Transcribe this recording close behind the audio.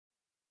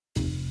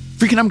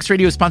Freakonomics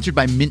Radio is sponsored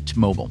by Mint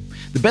Mobile.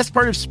 The best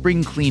part of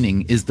spring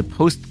cleaning is the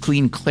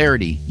post-clean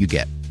clarity you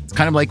get. It's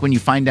kind of like when you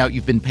find out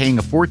you've been paying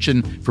a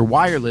fortune for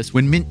wireless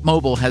when Mint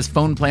Mobile has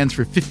phone plans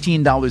for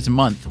 $15 a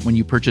month when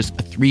you purchase a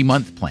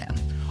 3-month plan.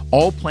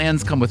 All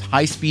plans come with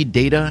high-speed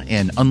data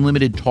and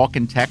unlimited talk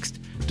and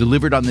text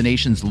delivered on the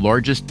nation's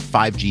largest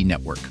 5G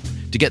network.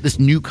 To get this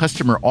new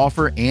customer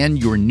offer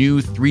and your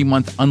new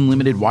 3-month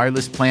unlimited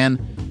wireless plan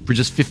for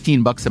just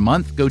 $15 a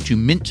month, go to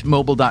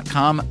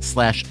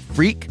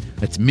mintmobile.com/freak.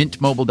 That's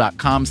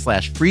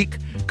mintmobile.com/freak.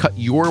 Cut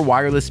your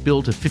wireless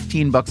bill to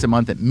 $15 a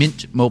month at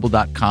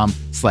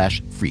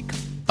mintmobile.com/freak.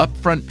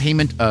 Upfront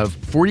payment of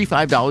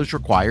 $45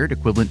 required,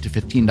 equivalent to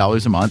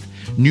 $15 a month.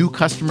 New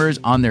customers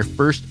on their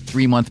first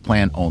 3-month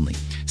plan only.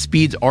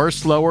 Speeds are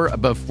slower,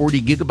 above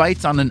 40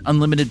 gigabytes on an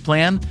unlimited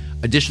plan.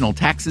 Additional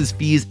taxes,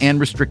 fees, and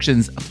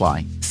restrictions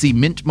apply. See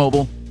Mint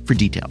Mobile for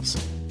details.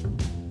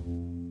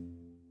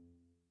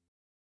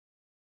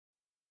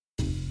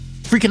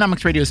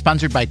 Freakonomics Radio is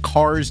sponsored by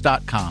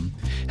Cars.com.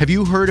 Have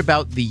you heard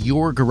about the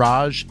Your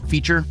Garage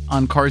feature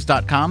on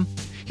Cars.com?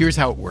 Here's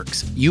how it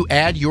works. You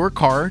add your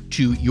car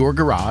to your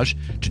garage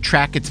to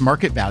track its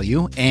market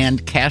value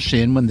and cash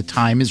in when the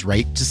time is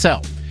right to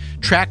sell.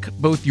 Track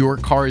both your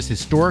car's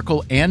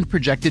historical and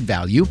projected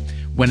value.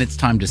 When it's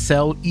time to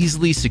sell,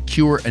 easily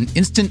secure an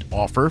instant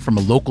offer from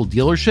a local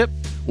dealership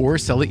or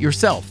sell it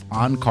yourself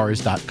on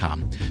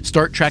Cars.com.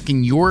 Start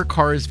tracking your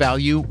car's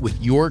value with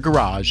your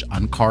garage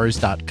on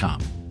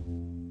Cars.com.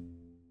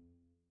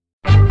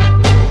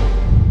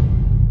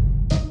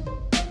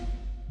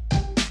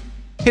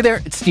 Hey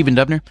there, it's Stephen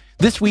Dubner.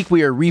 This week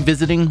we are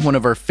revisiting one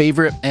of our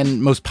favorite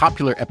and most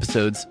popular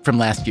episodes from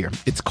last year.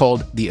 It's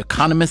called The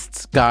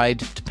Economist's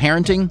Guide to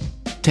Parenting,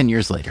 10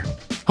 Years Later.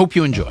 Hope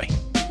you enjoy.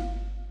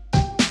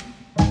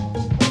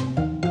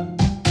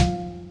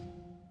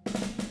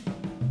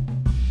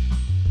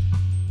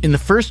 In the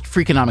first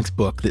Freakonomics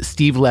book that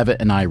Steve Levitt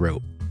and I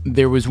wrote,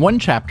 there was one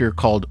chapter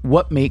called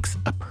What Makes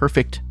a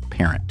Perfect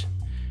Parent?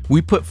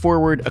 We put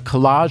forward a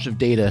collage of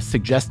data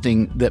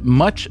suggesting that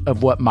much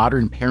of what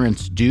modern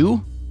parents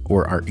do,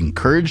 or are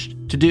encouraged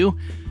to do,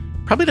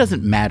 probably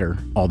doesn't matter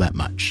all that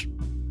much.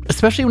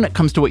 Especially when it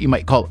comes to what you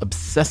might call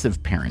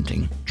obsessive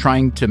parenting,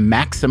 trying to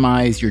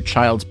maximize your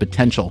child's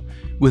potential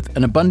with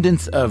an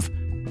abundance of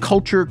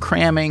culture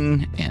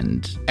cramming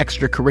and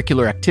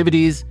extracurricular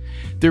activities.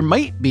 There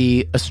might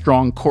be a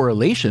strong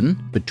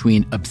correlation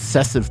between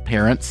obsessive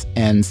parents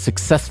and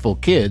successful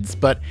kids,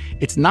 but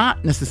it's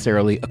not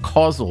necessarily a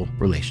causal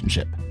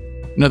relationship.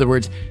 In other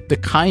words, the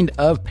kind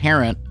of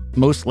parent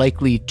most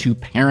likely to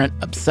parent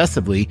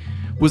obsessively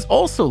was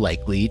also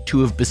likely to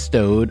have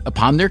bestowed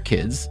upon their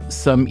kids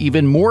some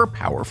even more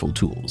powerful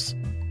tools.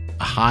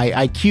 A high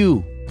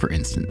IQ, for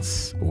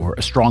instance, or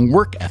a strong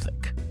work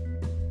ethic.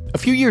 A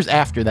few years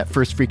after that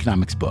first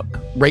Freakonomics book,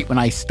 right when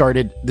I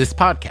started this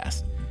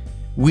podcast,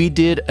 we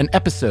did an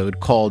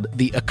episode called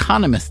The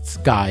Economist's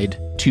Guide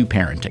to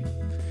Parenting.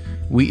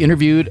 We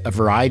interviewed a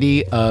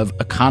variety of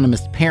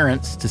economist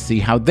parents to see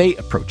how they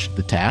approached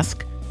the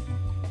task.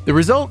 The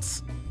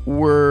results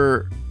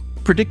were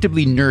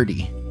predictably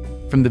nerdy.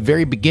 From the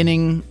very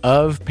beginning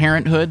of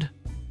parenthood,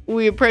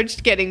 we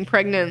approached getting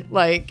pregnant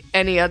like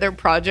any other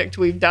project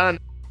we've done,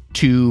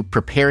 to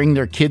preparing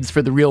their kids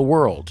for the real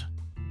world.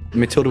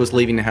 Matilda was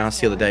leaving the house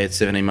the other day at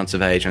 17 months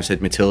of age, and I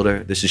said,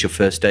 Matilda, this is your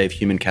first day of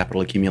human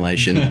capital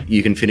accumulation.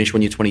 You can finish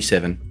when you're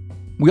 27.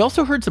 We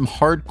also heard some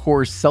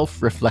hardcore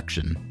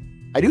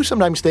self-reflection. I do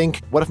sometimes think,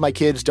 what if my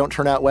kids don't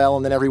turn out well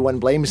and then everyone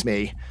blames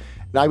me?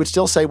 And I would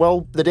still say,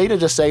 well, the data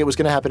just say it was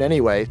going to happen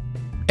anyway.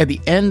 At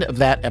the end of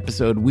that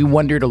episode, we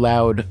wondered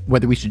aloud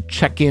whether we should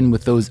check in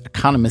with those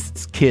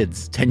economists'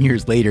 kids 10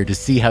 years later to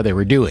see how they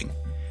were doing.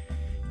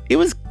 It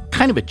was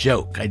kind of a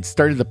joke. I'd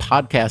started the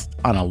podcast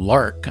on a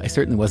lark. I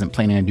certainly wasn't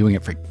planning on doing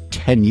it for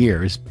 10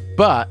 years,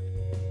 but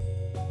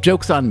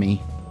joke's on me.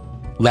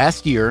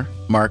 Last year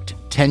marked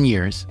 10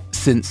 years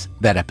since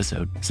that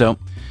episode. So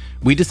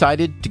we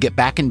decided to get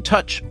back in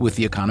touch with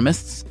the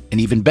economists, and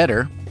even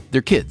better,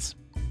 their kids.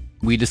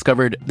 We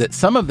discovered that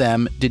some of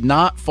them did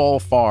not fall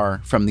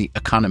far from the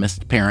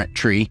economist parent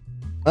tree.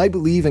 I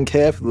believe in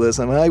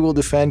capitalism, and I will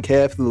defend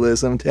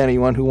capitalism to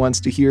anyone who wants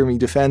to hear me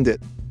defend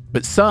it.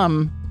 But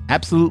some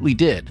absolutely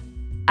did.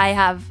 I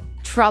have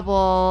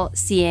trouble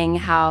seeing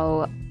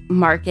how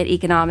market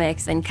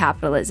economics and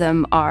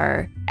capitalism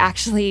are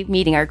actually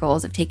meeting our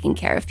goals of taking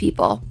care of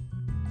people.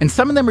 And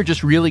some of them are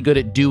just really good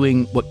at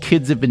doing what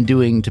kids have been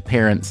doing to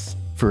parents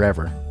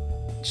forever.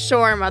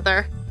 Sure,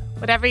 Mother.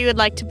 Whatever you would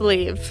like to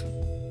believe.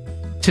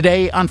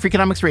 Today on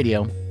Freakonomics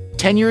Radio,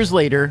 10 years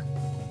later,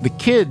 the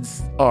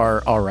kids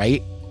are all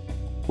right.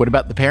 What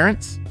about the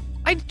parents?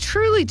 I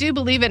truly do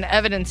believe in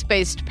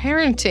evidence-based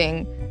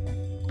parenting,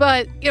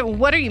 but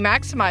what are you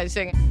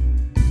maximizing?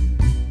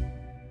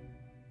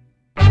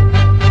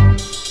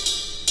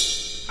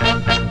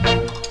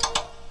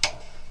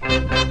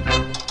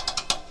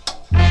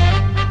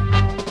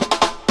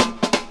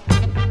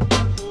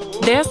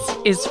 This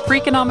is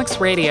Freakonomics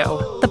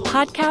Radio, the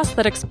podcast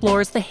that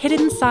explores the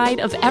hidden side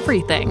of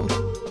everything,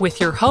 with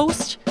your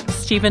host,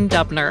 Stephen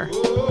Dubner.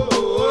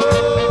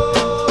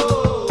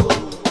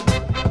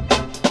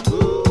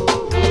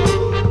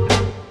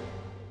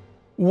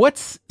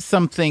 What's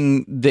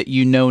something that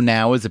you know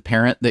now as a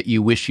parent that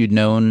you wish you'd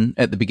known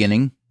at the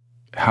beginning?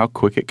 How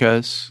quick it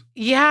goes.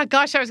 Yeah,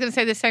 gosh, I was going to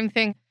say the same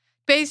thing.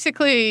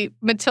 Basically,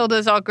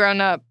 Matilda's all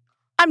grown up.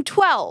 I'm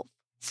 12.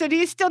 So do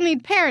you still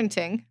need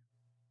parenting?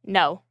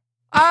 No.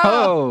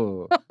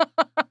 Oh.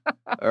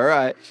 All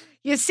right.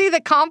 You see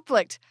the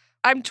conflict.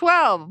 I'm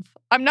 12.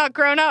 I'm not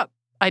grown up.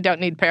 I don't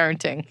need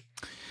parenting.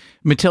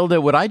 Matilda,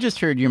 what I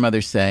just heard your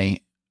mother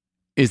say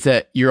is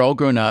that you're all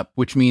grown up,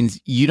 which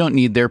means you don't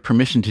need their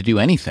permission to do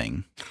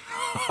anything.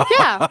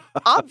 Yeah,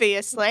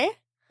 obviously.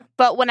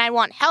 But when I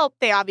want help,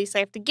 they obviously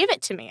have to give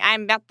it to me.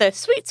 I'm at the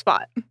sweet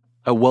spot.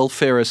 A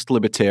welfarist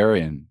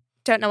libertarian.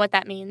 Don't know what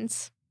that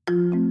means.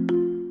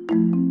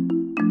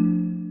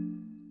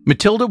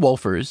 Matilda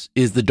Wolfers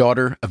is the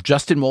daughter of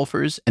Justin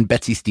Wolfers and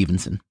Betsy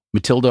Stevenson.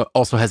 Matilda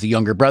also has a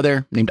younger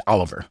brother named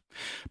Oliver.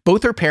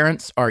 Both her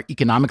parents are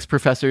economics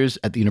professors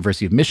at the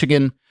University of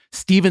Michigan.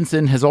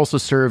 Stevenson has also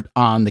served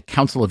on the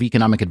Council of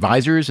Economic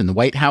Advisors in the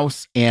White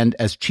House and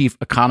as chief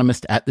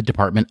economist at the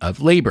Department of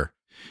Labor.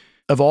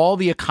 Of all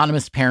the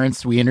economist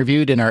parents we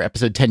interviewed in our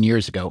episode 10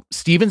 years ago,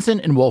 Stevenson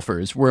and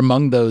Wolfers were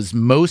among those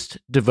most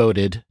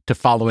devoted to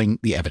following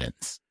the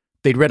evidence.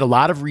 They'd read a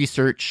lot of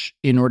research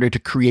in order to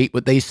create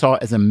what they saw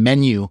as a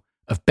menu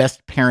of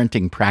best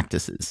parenting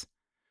practices.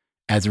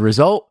 As a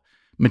result,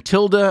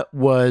 Matilda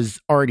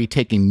was already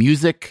taking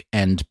music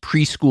and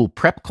preschool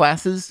prep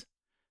classes.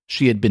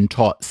 She had been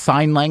taught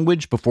sign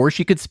language before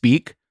she could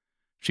speak.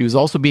 She was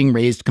also being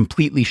raised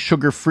completely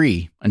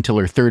sugar-free until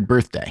her 3rd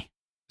birthday.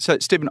 So,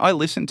 Stephen, I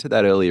listened to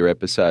that earlier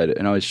episode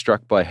and I was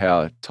struck by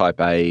how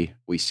type A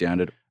we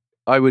sounded.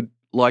 I would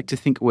like to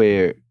think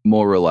we're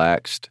more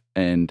relaxed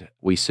and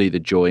we see the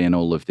joy in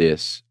all of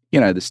this. You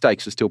know, the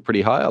stakes are still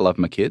pretty high. I love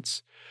my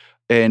kids.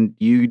 And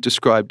you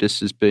described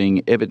us as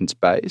being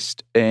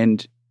evidence-based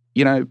and,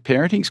 you know,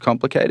 parenting's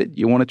complicated.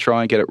 You want to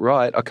try and get it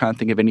right. I can't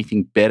think of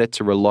anything better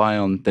to rely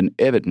on than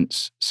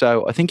evidence.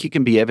 So I think you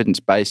can be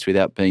evidence-based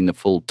without being the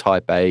full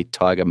type A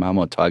tiger mum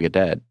or tiger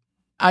dad.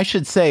 I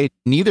should say,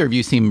 neither of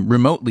you seem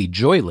remotely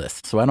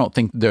joyless, so I don't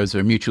think those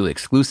are mutually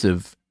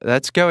exclusive.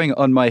 That's going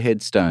on my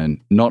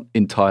headstone, not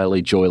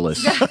entirely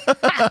joyless.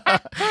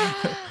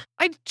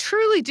 I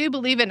truly do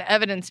believe in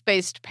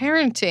evidence-based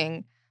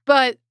parenting,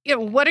 but, you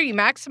know, what are you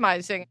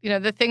maximizing? You know,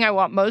 the thing I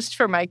want most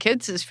for my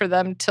kids is for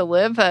them to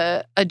live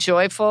a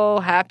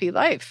joyful, happy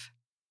life.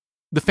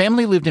 The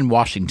family lived in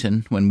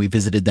Washington when we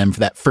visited them for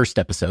that first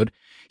episode.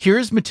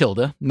 Here's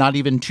Matilda, not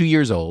even 2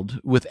 years old,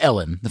 with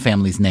Ellen, the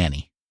family's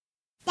nanny.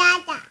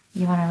 Dada.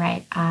 You want to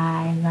write,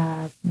 I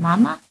love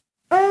Mama?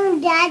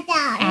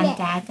 Dada. And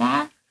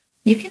Dada?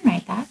 You can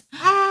write that.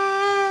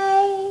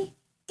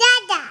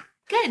 Dada.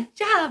 Good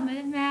job,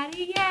 Miss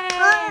Maddie.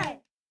 Yay!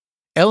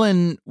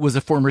 Ellen was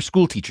a former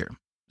school teacher.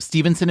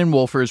 Stevenson and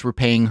Wolfers were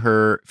paying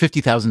her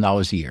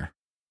 $50,000 a year.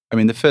 I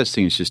mean, the first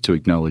thing is just to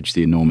acknowledge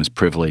the enormous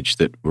privilege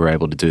that we're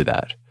able to do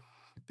that.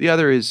 The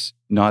other is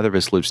neither of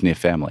us lives near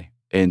family.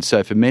 And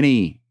so for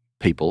many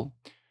people,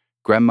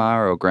 grandma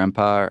or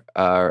grandpa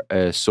are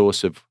a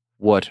source of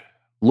what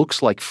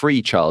looks like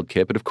free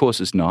childcare, but of course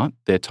is not.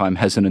 Their time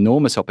has an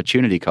enormous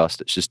opportunity cost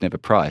that's just never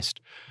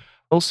priced.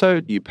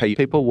 Also, you pay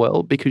people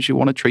well because you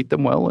want to treat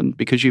them well and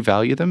because you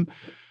value them.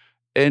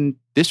 And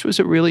this was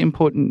a really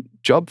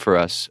important job for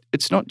us.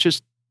 It's not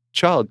just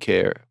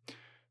childcare.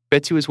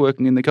 Betsy was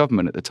working in the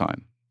government at the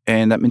time,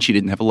 and that meant she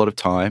didn't have a lot of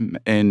time.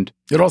 And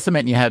it also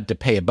meant you had to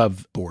pay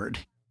above board.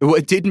 Well,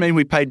 it did mean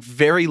we paid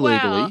very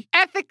legally. Well,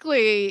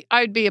 ethically,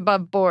 I'd be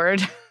above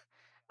board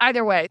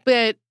either way.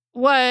 But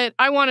what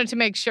I wanted to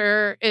make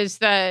sure is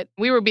that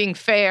we were being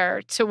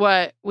fair to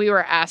what we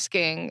were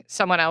asking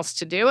someone else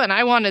to do. And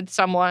I wanted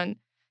someone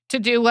to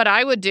do what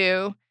I would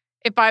do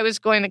if I was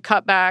going to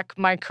cut back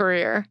my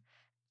career.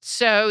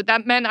 So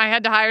that meant I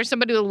had to hire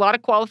somebody with a lot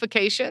of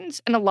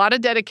qualifications and a lot of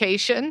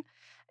dedication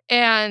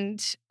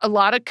and a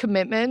lot of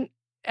commitment.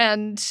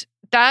 And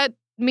that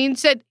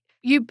means that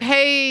you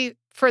pay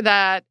for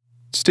that.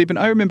 Stephen,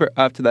 I remember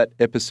after that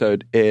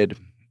episode aired,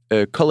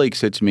 a colleague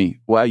said to me,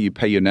 wow, you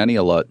pay your nanny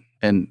a lot.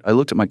 And I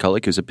looked at my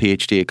colleague who's a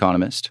PhD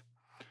economist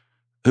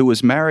who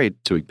was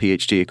married to a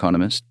PhD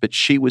economist, but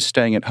she was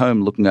staying at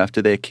home looking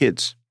after their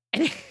kids.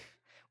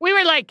 We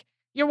were like,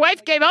 your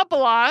wife gave up a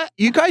lot.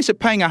 You guys are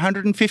paying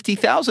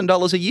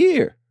 $150,000 a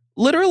year,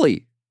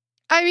 literally.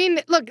 I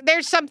mean, look,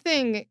 there's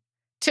something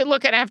to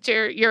looking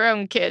after your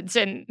own kids,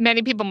 and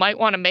many people might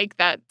want to make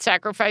that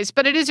sacrifice,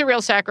 but it is a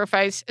real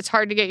sacrifice. It's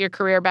hard to get your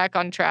career back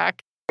on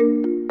track.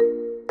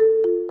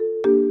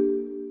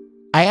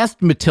 I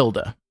asked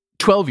Matilda,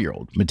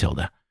 12-year-old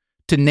Matilda,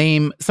 to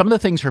name some of the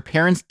things her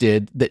parents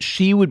did that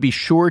she would be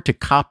sure to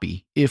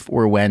copy if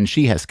or when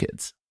she has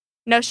kids.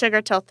 No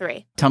sugar till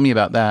 3. Tell me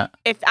about that.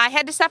 If I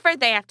had to suffer,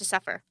 they have to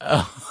suffer.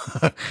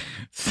 Oh.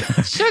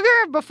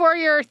 Sugar before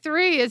you're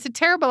 3 is a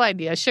terrible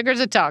idea. Sugar's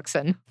a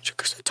toxin.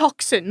 Sugar's a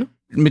toxin.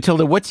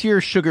 Matilda, what's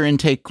your sugar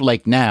intake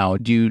like now?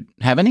 Do you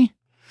have any?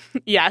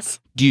 Yes.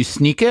 Do you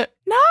sneak it?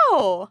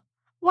 No.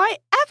 Why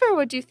ever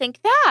would you think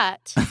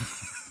that?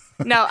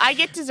 No, I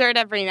get dessert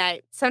every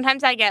night.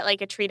 Sometimes I get like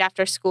a treat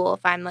after school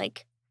if I'm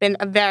like been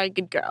a very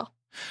good girl.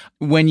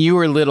 When you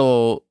were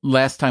little,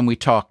 last time we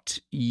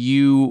talked,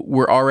 you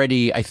were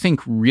already, I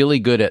think, really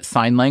good at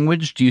sign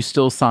language. Do you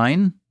still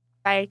sign?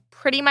 I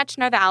pretty much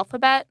know the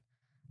alphabet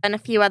and a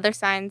few other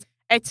signs.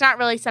 It's not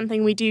really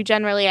something we do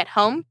generally at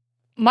home.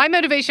 My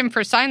motivation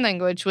for sign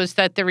language was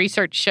that the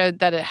research showed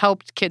that it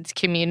helped kids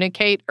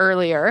communicate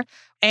earlier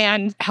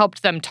and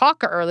helped them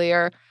talk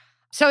earlier.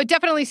 So it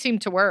definitely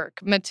seemed to work.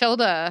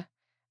 Matilda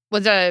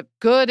was a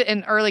good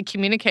and early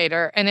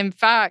communicator. And in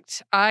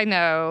fact, I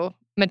know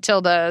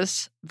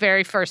Matilda's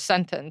very first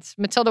sentence.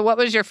 Matilda, what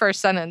was your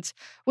first sentence?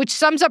 Which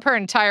sums up her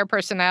entire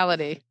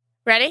personality.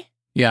 Ready?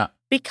 Yeah.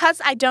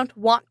 Because I don't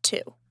want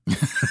to.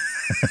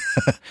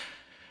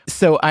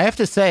 So I have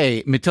to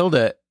say,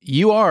 Matilda,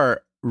 you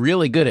are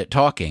really good at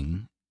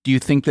talking. Do you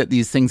think that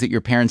these things that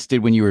your parents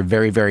did when you were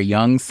very, very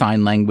young,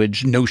 sign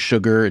language, no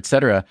sugar,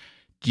 etc.,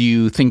 do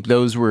you think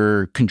those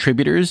were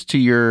contributors to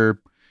your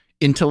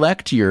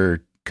intellect,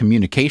 your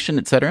communication,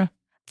 etc.?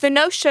 The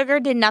no sugar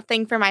did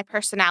nothing for my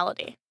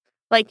personality.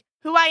 Like,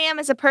 who I am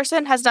as a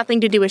person has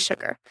nothing to do with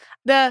sugar.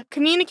 The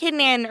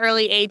communicating at an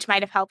early age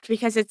might have helped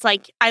because it's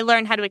like I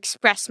learned how to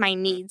express my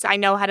needs. I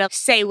know how to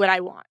say what I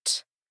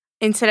want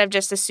instead of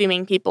just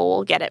assuming people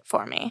will get it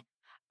for me.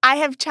 I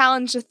have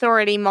challenged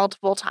authority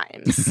multiple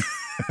times.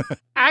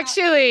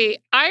 Actually,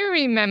 I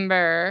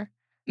remember,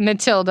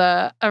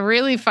 Matilda, a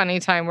really funny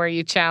time where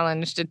you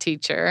challenged a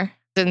teacher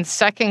in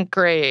second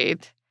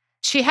grade.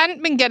 She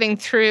hadn't been getting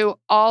through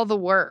all the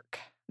work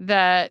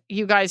that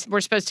you guys were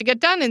supposed to get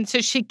done. And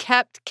so she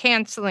kept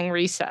canceling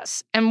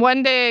recess. And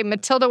one day,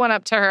 Matilda went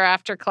up to her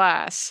after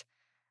class.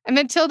 And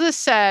Matilda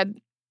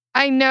said,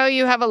 I know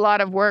you have a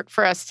lot of work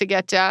for us to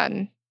get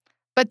done,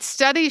 but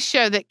studies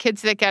show that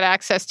kids that get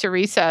access to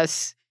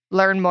recess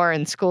learn more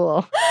in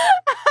school.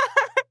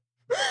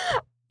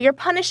 You're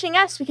punishing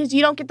us because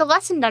you don't get the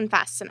lesson done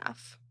fast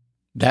enough.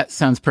 That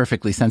sounds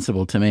perfectly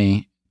sensible to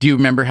me. Do you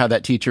remember how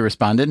that teacher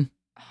responded?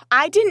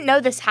 I didn't know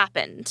this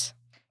happened.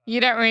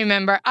 You don't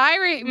remember. I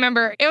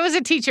remember it was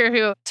a teacher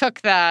who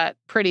took that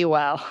pretty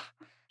well.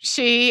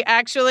 She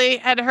actually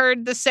had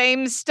heard the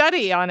same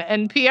study on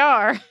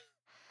NPR,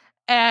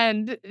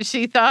 and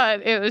she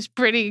thought it was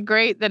pretty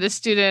great that a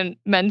student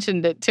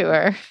mentioned it to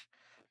her.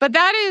 But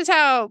that is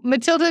how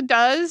Matilda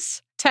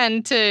does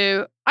tend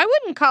to, I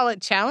wouldn't call it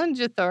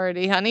challenge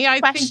authority, honey.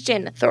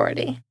 Question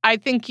authority. I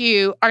think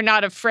you are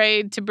not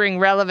afraid to bring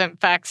relevant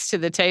facts to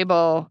the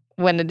table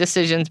when a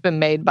decision's been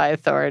made by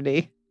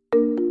authority.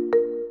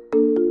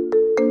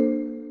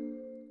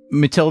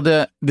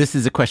 Matilda, this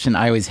is a question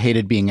I always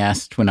hated being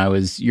asked when I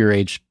was your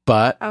age,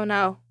 but... Oh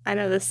no, I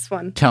know this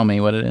one. Tell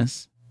me what it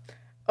is.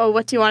 Oh,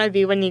 what do you want to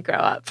be when you grow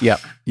up? Yep,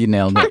 you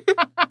nailed it.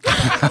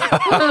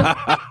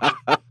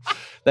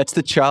 That's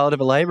the child of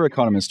a labor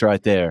economist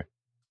right there.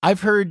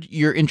 I've heard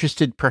you're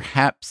interested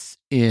perhaps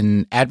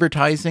in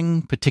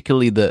advertising,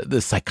 particularly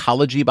the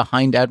psychology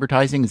behind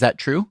advertising. Is that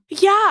true?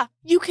 Yeah,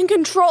 you can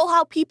control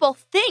how people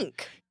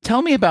think.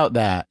 Tell me about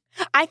that.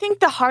 I think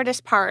the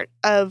hardest part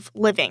of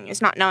living is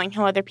not knowing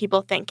how other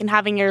people think and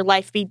having your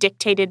life be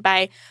dictated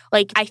by,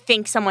 like, I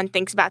think someone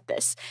thinks about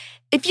this.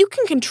 If you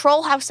can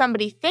control how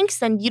somebody thinks,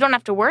 then you don't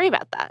have to worry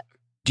about that.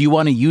 Do you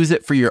want to use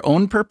it for your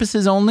own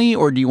purposes only,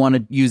 or do you want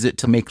to use it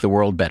to make the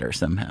world better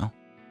somehow?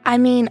 I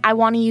mean, I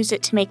want to use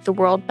it to make the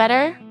world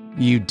better.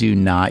 You do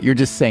not. You're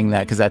just saying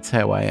that because that's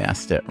how I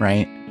asked it,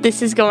 right?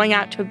 This is going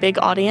out to a big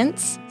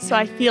audience, so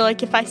I feel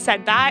like if I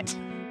said that...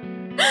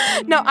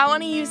 No, I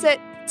want to use it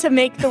to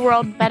make the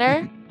world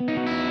better.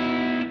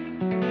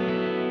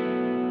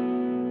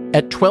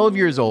 At 12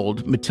 years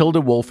old, Matilda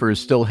Wolfers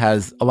still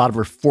has a lot of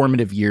her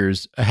formative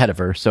years ahead of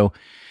her, so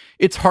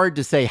it's hard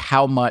to say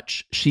how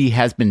much she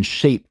has been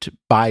shaped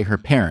by her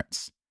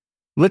parents.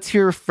 Let's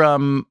hear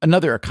from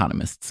another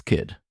economist's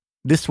kid,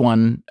 this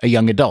one a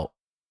young adult.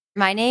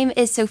 My name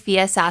is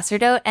Sophia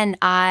Sacerdote, and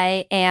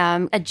I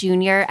am a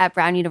junior at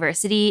Brown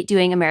University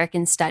doing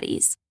American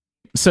Studies.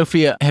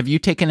 Sophia, have you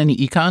taken any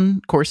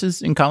econ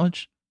courses in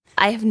college?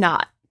 I have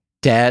not.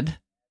 Dad?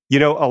 You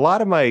know, a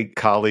lot of my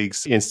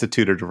colleagues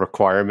instituted a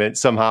requirement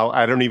somehow.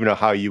 I don't even know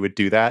how you would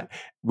do that.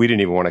 We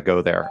didn't even want to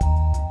go there.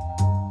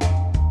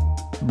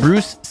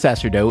 Bruce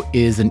Sacerdote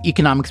is an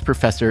economics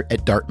professor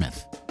at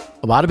Dartmouth.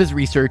 A lot of his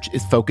research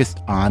is focused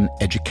on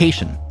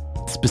education,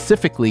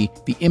 specifically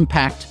the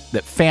impact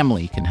that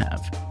family can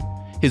have.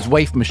 His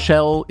wife,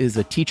 Michelle, is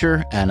a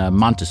teacher at a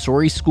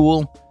Montessori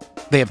school.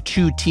 They have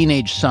 2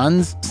 teenage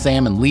sons,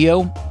 Sam and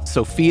Leo.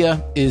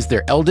 Sophia is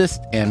their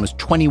eldest and was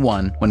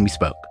 21 when we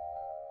spoke.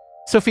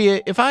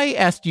 Sophia, if I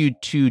asked you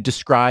to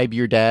describe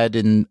your dad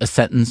in a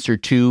sentence or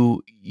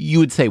two, you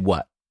would say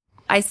what?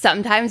 I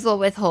sometimes will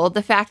withhold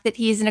the fact that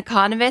he's an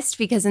economist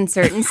because in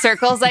certain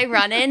circles I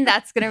run in,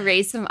 that's going to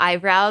raise some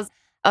eyebrows.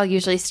 I'll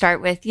usually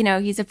start with,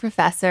 he's a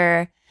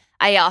professor.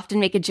 I often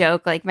make a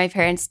joke, like my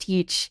parents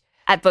teach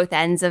at both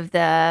ends of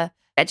the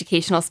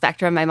educational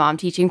spectrum. My mom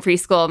teaching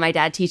preschool, my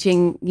dad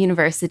teaching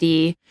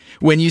university.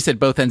 When you said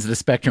both ends of the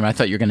spectrum, I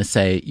thought you were going to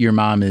say your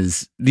mom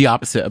is the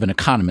opposite of an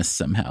economist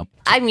somehow.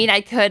 I mean,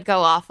 I could go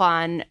off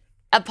on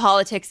a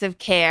politics of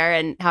care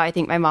and how I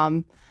think my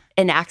mom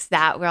enacts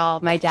that, while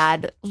my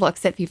dad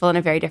looks at people in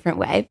a very different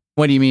way.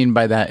 What do you mean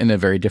by that, in a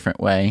very different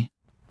way?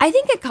 I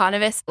think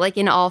economists, like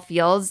in all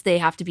fields, they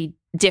have to be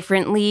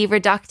differently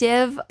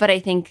reductive. But I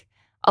think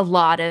a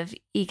lot of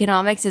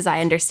economics, as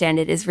I understand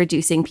it, is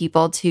reducing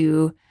people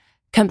to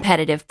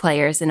competitive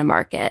players in a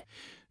market.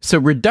 So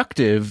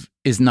reductive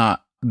is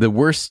not the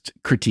worst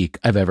critique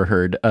I've ever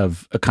heard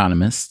of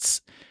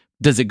economists.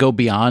 Does it go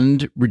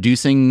beyond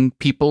reducing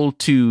people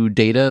to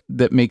data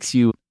that makes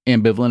you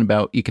ambivalent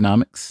about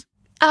economics?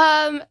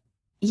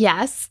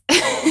 Yes.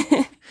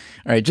 All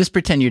right, just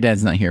pretend your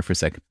dad's not here for a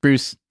second.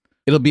 Bruce,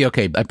 it'll be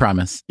okay, I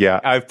promise. Yeah,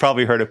 I've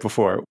probably heard it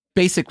before.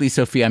 Basically,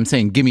 Sophia, I'm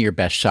saying, give me your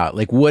best shot.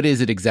 Like, what is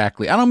it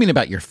exactly? I don't mean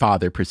about your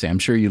father per se. I'm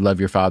sure you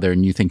love your father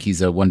and you think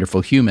he's a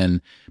wonderful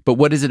human. But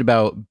what is it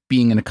about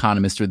being an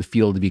economist or the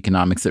field of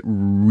economics that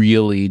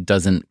really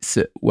doesn't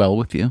sit well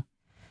with you?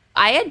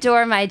 I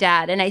adore my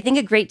dad. And I think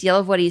a great deal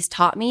of what he's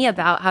taught me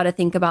about how to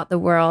think about the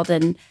world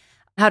and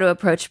how to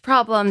approach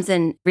problems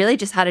and really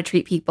just how to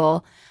treat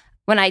people.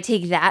 When I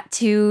take that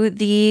to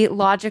the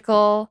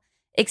logical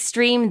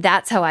extreme,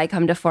 that's how I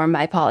come to form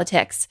my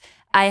politics.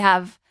 I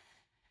have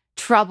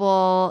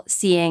trouble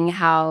seeing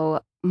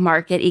how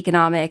market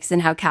economics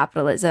and how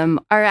capitalism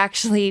are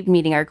actually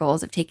meeting our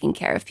goals of taking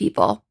care of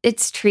people.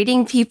 It's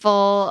treating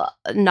people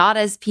not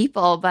as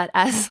people, but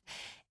as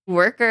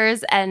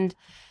workers and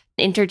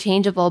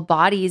interchangeable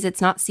bodies.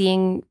 It's not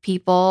seeing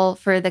people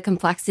for the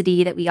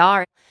complexity that we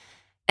are.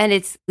 And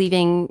it's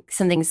leaving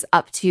some things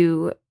up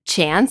to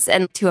chance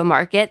and to a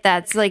market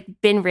that's like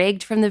been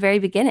rigged from the very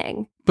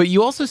beginning. But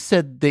you also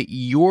said that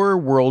your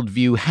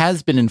worldview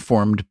has been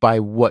informed by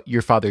what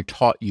your father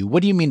taught you.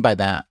 What do you mean by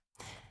that?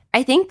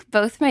 I think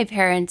both my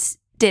parents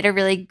did a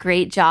really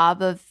great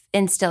job of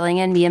instilling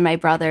in me and my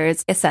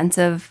brothers a sense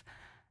of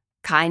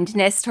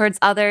kindness towards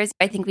others.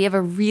 I think we have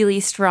a really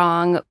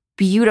strong,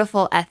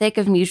 beautiful ethic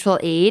of mutual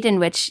aid in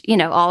which, you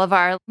know, all of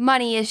our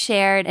money is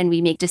shared and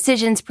we make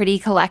decisions pretty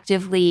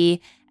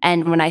collectively.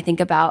 And when I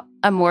think about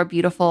a more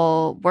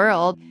beautiful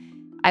world,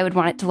 I would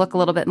want it to look a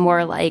little bit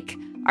more like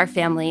our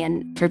family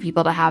and for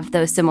people to have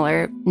those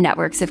similar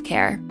networks of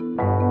care.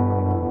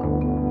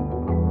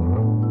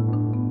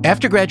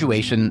 After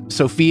graduation,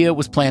 Sophia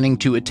was planning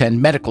to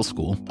attend medical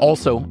school,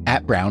 also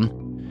at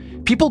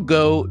Brown. People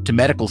go to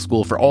medical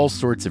school for all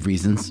sorts of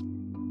reasons.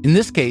 In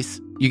this case,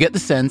 you get the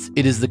sense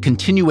it is the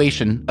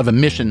continuation of a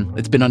mission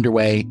that's been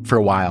underway for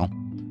a while.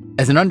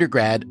 As an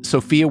undergrad,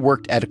 Sophia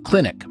worked at a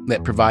clinic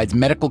that provides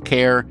medical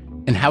care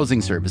and housing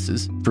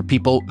services for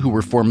people who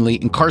were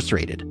formerly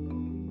incarcerated.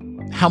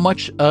 How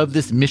much of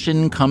this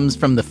mission comes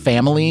from the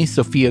family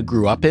Sophia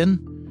grew up in?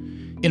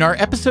 In our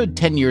episode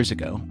 10 years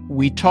ago,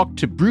 we talked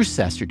to Bruce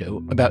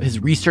Sacerdote about his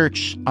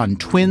research on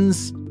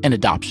twins and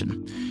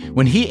adoption.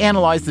 When he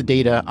analyzed the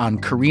data on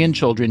Korean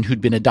children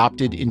who'd been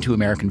adopted into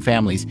American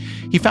families,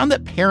 he found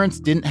that parents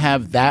didn't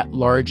have that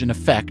large an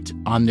effect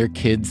on their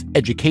kids'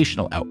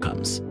 educational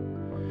outcomes.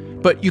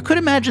 But you could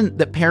imagine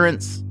that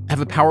parents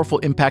have a powerful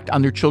impact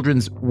on their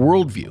children's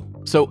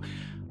worldview. So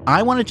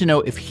I wanted to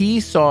know if he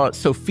saw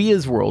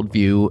Sophia's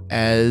worldview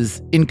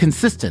as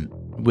inconsistent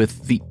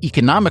with the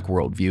economic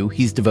worldview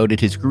he's devoted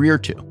his career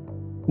to.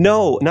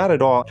 No, not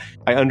at all.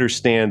 I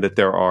understand that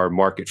there are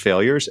market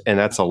failures, and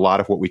that's a lot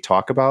of what we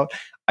talk about.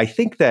 I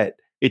think that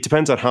it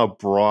depends on how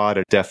broad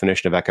a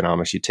definition of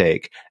economics you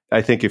take.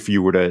 I think if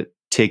you were to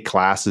take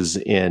classes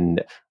in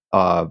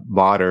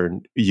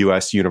modern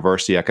U.S.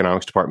 university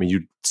economics department,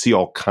 you'd see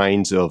all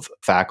kinds of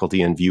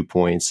faculty and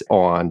viewpoints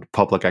on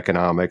public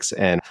economics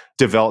and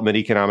development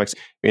economics.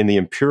 In the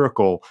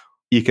empirical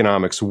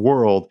economics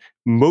world,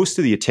 most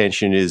of the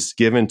attention is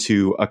given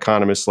to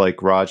economists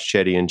like Raj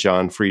Chetty and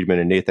John Friedman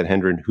and Nathan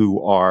Hendren,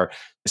 who are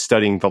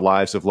studying the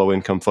lives of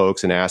low-income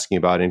folks and asking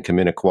about income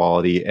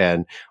inequality.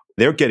 And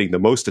they're getting the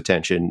most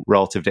attention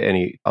relative to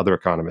any other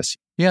economists.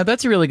 Yeah,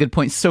 that's a really good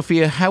point.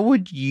 Sophia, how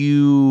would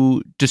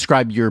you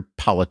describe your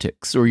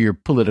politics or your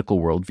political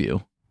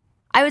worldview?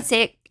 I would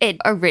say it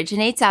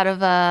originates out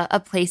of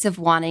a place of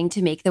wanting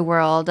to make the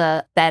world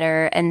a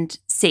better and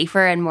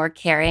safer and more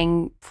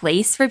caring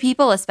place for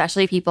people,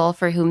 especially people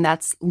for whom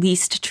that's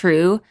least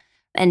true,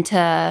 and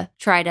to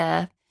try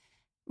to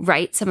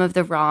right some of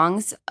the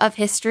wrongs of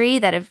history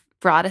that have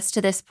brought us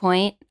to this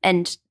point.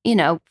 And, you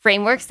know,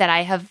 frameworks that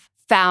I have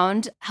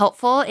found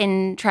helpful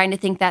in trying to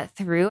think that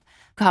through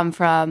come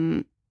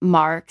from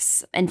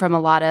Marx and from a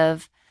lot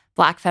of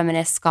Black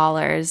feminist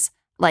scholars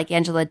like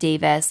Angela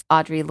Davis,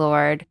 Audre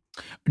Lorde.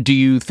 Do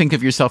you think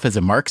of yourself as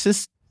a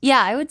Marxist? Yeah,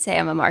 I would say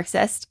I'm a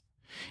Marxist.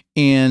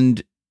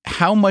 And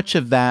how much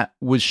of that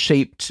was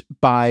shaped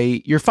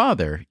by your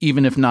father,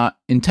 even if not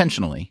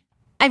intentionally?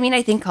 I mean,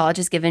 I think college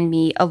has given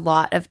me a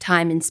lot of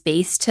time and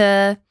space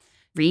to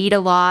read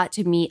a lot,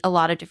 to meet a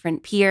lot of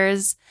different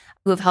peers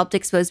who have helped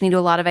expose me to a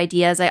lot of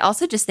ideas. I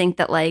also just think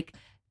that, like,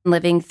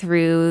 living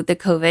through the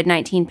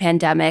COVID-19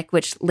 pandemic,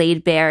 which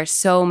laid bare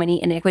so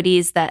many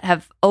inequities that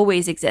have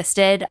always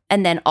existed,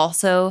 and then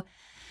also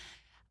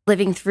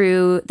living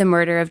through the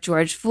murder of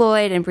George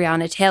Floyd and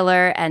Breonna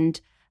Taylor and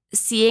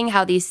seeing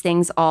how these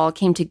things all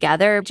came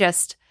together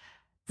just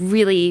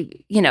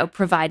really, you know,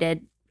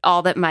 provided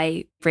all that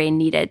my brain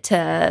needed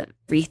to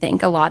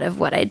rethink a lot of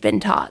what I'd been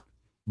taught.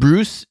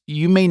 Bruce,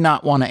 you may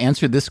not want to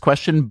answer this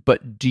question,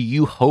 but do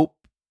you hope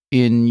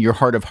in your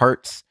heart of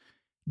hearts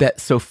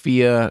that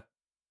Sophia,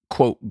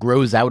 quote,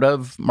 grows out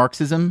of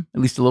Marxism,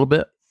 at least a little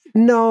bit?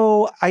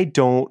 No, I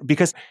don't,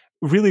 because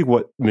really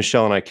what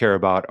Michelle and I care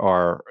about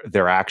are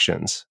their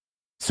actions.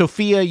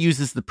 Sophia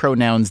uses the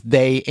pronouns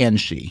they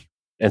and she.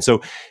 And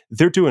so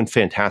they're doing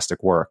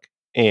fantastic work,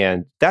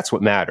 and that's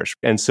what matters.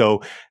 And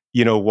so,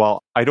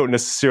 while I don't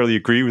necessarily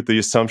agree with the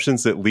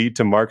assumptions that lead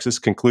to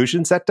Marxist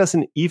conclusions, that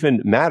doesn't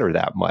even matter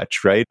that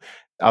much, right?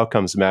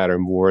 Outcomes matter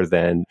more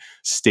than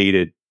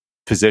stated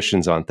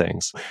positions on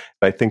things.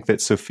 I think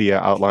that Sophia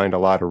outlined a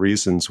lot of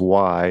reasons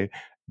why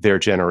their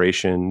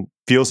generation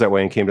feels that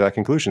way and came to that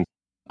conclusion.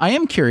 I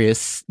am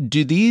curious,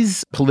 do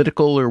these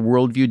political or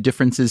worldview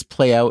differences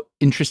play out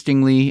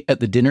interestingly at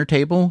the dinner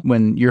table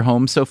when you're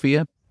home,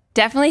 Sophia?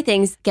 Definitely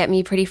things get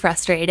me pretty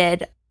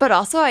frustrated. But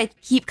also I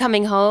keep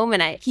coming home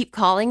and I keep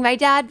calling my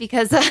dad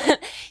because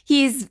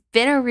he's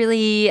been a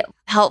really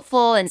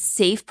helpful and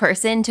safe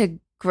person to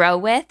grow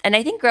with, and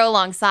I think grow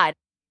alongside.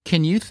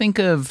 Can you think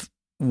of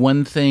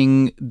one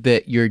thing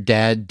that your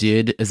dad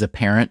did as a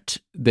parent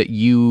that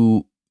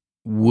you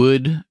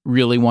would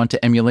really want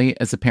to emulate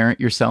as a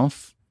parent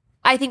yourself?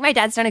 I think my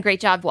dad's done a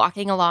great job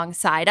walking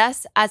alongside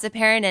us as a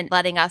parent and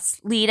letting us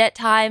lead at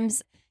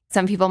times.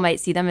 Some people might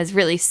see them as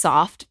really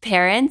soft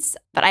parents,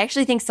 but I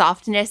actually think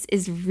softness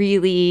is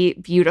really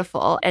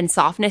beautiful. And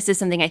softness is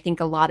something I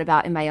think a lot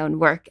about in my own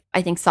work.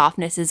 I think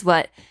softness is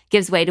what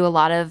gives way to a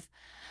lot of,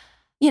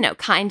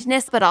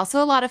 kindness, but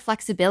also a lot of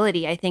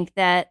flexibility. I think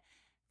that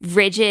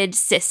rigid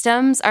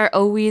systems are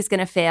always going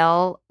to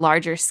fail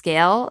larger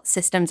scale.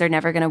 Systems are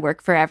never going to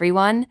work for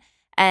everyone.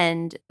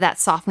 And that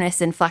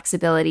softness and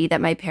flexibility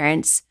that my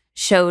parents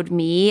showed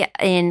me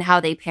in how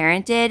they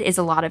parented is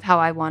a lot of how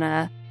I want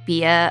to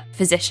be a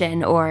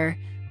physician, or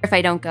if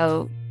I don't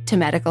go to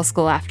medical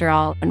school after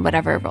all, and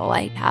whatever role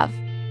I have.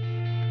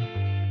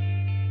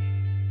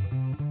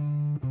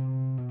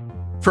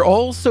 For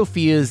all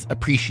Sophia's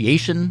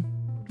appreciation,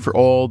 for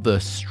all the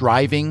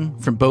striving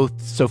from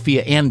both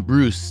Sophia and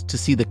Bruce to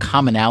see the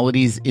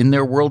commonalities in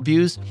their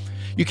worldviews,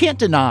 you can't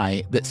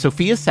deny that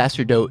Sophia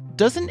Sacerdote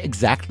doesn't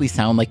exactly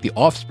sound like the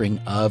offspring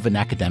of an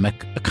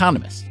academic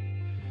economist.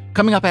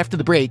 Coming up after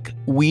the break,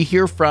 we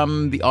hear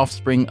from the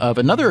offspring of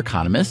another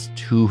economist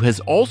who has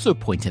also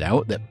pointed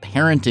out that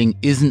parenting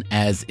isn't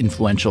as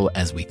influential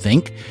as we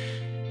think,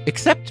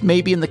 except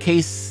maybe in the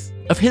case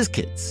of his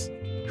kids,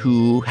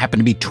 who happen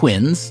to be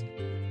twins.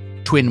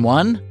 Twin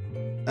one.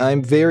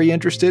 I'm very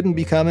interested in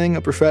becoming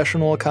a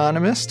professional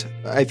economist.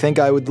 I think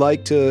I would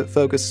like to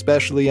focus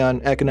especially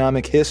on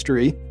economic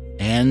history.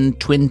 And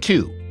twin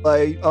two.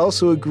 I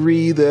also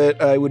agree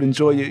that I would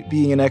enjoy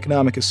being an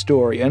economic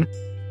historian.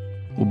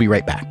 We'll be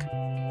right back.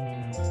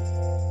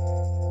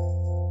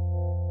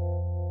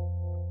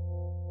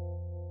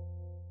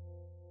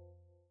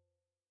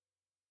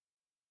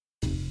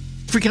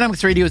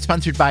 Freakonomics Radio is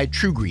sponsored by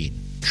TruGreen.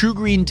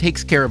 TruGreen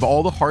takes care of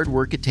all the hard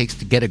work it takes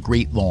to get a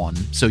great lawn,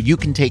 so you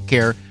can take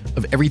care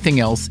of everything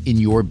else in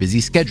your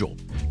busy schedule.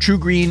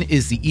 TruGreen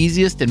is the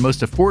easiest and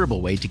most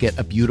affordable way to get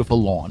a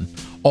beautiful lawn.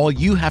 All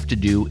you have to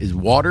do is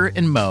water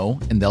and mow,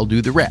 and they'll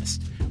do the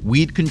rest.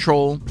 Weed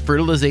control,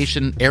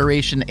 fertilization,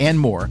 aeration, and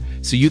more,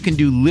 so you can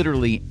do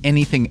literally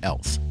anything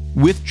else.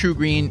 With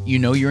TruGreen, you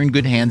know you're in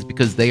good hands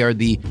because they are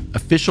the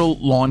official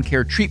lawn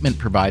care treatment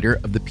provider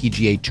of the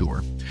PGA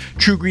Tour.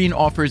 TruGreen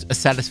offers a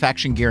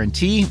satisfaction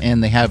guarantee,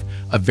 and they have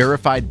a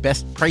verified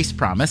best price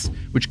promise,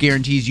 which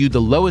guarantees you the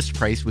lowest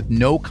price with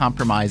no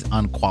compromise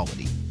on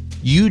quality.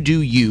 You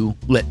do you,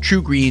 let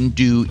TruGreen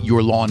do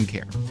your lawn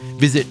care.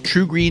 Visit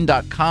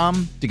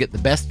TruGreen.com to get the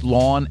best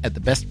lawn at the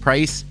best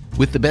price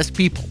with the best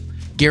people.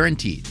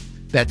 Guaranteed.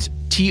 That's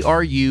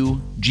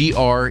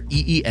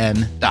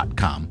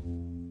TruGreen.com.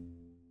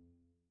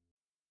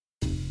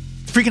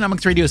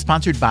 Freakonomics Radio is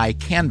sponsored by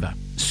Canva.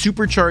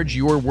 Supercharge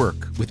your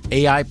work with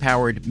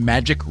AI-powered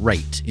Magic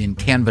Write in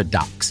Canva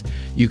Docs.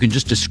 You can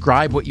just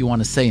describe what you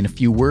want to say in a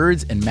few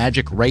words, and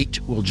Magic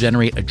Write will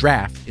generate a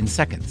draft in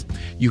seconds.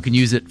 You can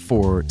use it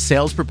for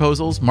sales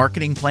proposals,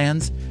 marketing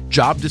plans,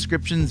 job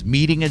descriptions,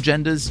 meeting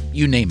agendas,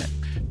 you name it.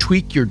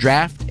 Tweak your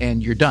draft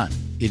and you're done.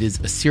 It is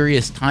a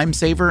serious time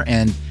saver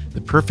and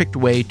the perfect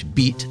way to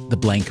beat the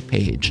blank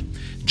page.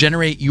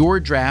 Generate your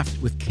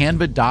draft with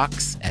Canva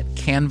Docs at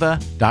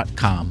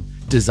canva.com.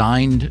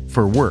 Designed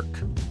for work.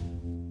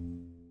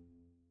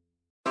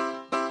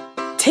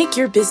 Take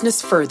your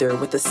business further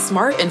with the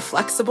smart and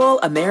flexible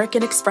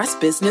American Express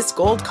Business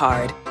Gold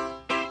Card.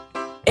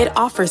 It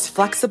offers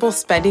flexible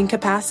spending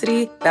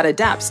capacity that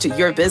adapts to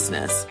your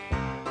business.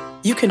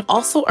 You can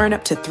also earn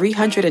up to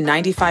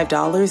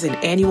 $395 in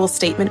annual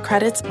statement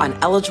credits on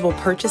eligible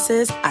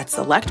purchases at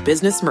select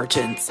business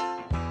merchants.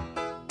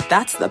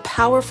 That's the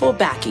powerful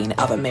backing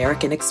of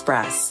American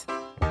Express.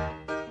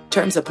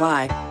 Terms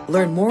apply.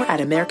 Learn more at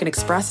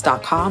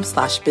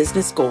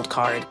americanexpress.com/business gold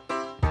card.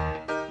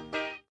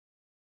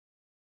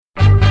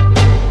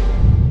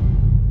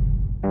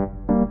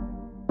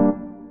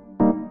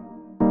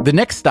 The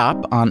next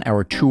stop on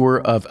our tour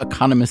of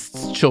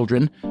economists'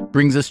 children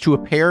brings us to a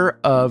pair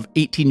of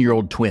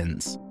 18-year-old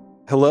twins.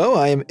 Hello,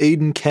 I am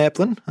Aidan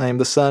Kaplan. I am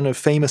the son of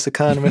famous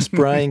economist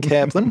Brian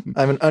Kaplan.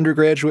 I'm an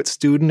undergraduate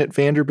student at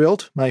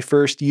Vanderbilt. My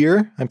first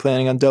year, I'm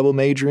planning on double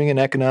majoring in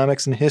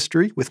economics and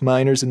history with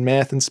minors in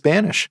math and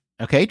Spanish.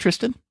 Okay,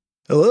 Tristan?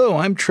 Hello,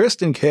 I'm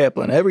Tristan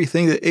Kaplan.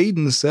 Everything that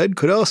Aidan said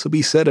could also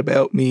be said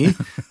about me.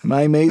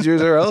 My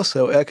majors are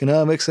also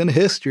economics and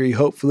history,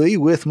 hopefully,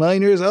 with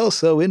minors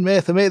also in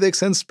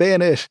mathematics and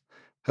Spanish.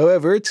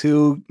 However,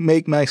 to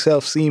make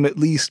myself seem at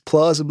least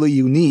plausibly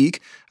unique,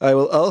 I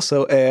will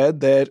also add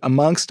that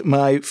amongst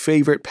my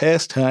favorite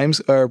pastimes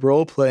are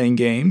role-playing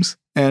games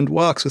and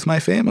walks with my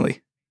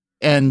family.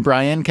 And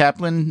Brian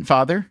Kaplan,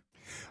 father?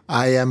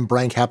 I am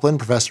Brian Kaplan,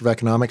 professor of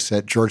economics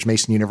at George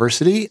Mason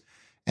University,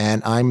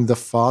 and I'm the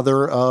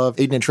father of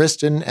Aidan and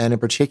Tristan, and in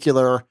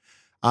particular,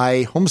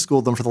 I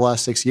homeschooled them for the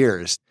last 6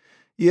 years.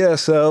 Yeah,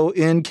 so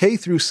in K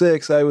through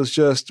 6, I was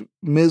just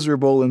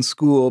miserable in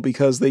school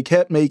because they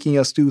kept making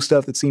us do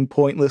stuff that seemed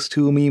pointless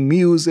to me.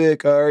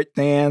 Music, art,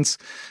 dance,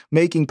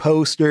 making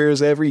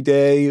posters every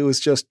day. It was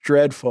just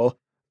dreadful.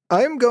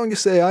 I'm going to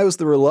say I was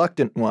the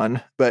reluctant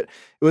one, but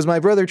it was my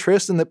brother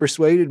Tristan that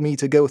persuaded me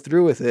to go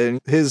through with it.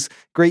 And his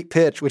great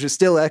pitch, which is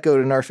still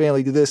echoed in our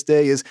family to this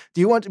day, is,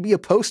 do you want to be a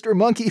poster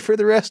monkey for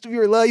the rest of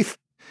your life?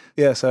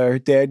 Yes, our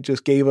dad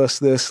just gave us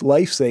this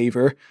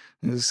lifesaver.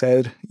 He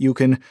said, you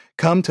can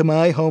come to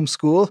my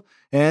homeschool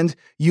and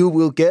you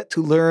will get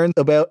to learn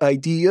about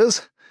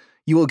ideas.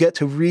 You will get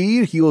to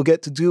read. You will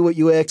get to do what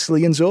you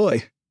actually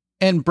enjoy.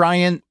 And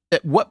Brian,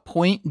 at what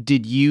point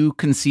did you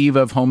conceive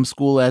of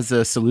homeschool as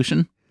a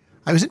solution?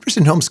 I was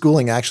interested in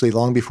homeschooling actually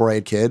long before I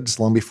had kids,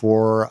 long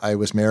before I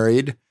was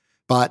married.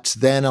 But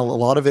then a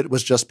lot of it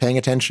was just paying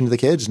attention to the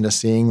kids and just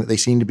seeing that they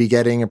seemed to be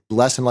getting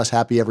less and less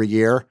happy every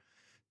year.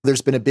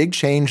 There's been a big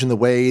change in the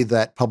way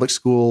that public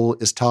school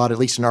is taught, at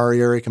least in our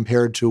area,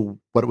 compared to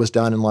what was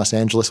done in Los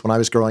Angeles when I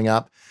was growing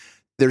up.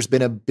 There's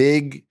been a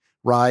big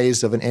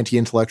rise of an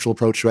anti-intellectual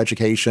approach to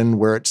education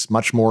where it's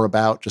much more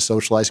about just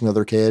socializing with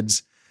other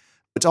kids.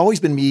 It's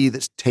always been me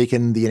that's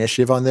taken the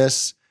initiative on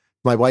this.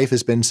 My wife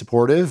has been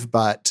supportive,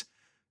 but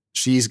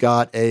she's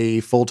got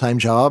a full-time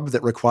job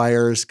that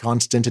requires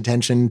constant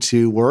attention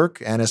to work.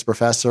 And as a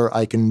professor,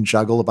 I can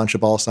juggle a bunch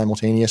of balls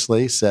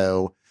simultaneously.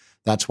 So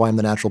that's why I'm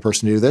the natural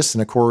person to do this.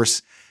 And of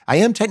course, I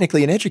am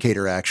technically an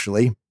educator,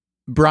 actually.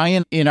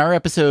 Brian, in our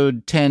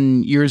episode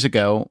 10 years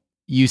ago,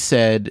 you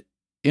said,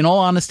 in all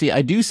honesty,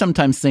 I do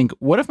sometimes think,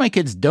 what if my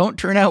kids don't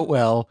turn out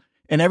well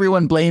and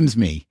everyone blames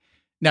me?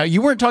 Now,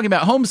 you weren't talking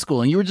about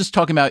homeschooling. You were just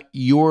talking about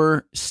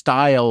your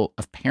style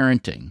of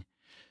parenting.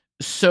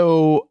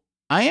 So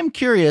I am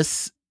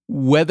curious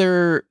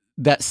whether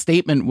that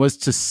statement was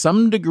to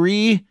some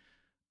degree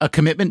a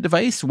commitment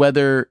device,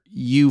 whether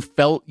you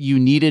felt you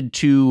needed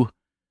to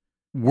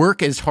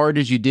work as hard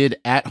as you did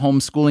at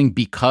homeschooling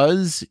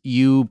because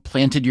you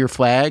planted your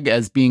flag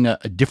as being a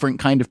different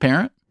kind of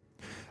parent?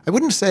 I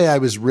wouldn't say I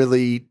was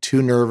really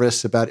too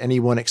nervous about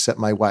anyone except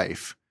my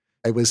wife.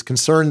 I was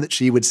concerned that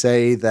she would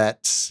say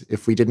that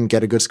if we didn't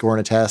get a good score on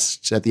a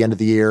test at the end of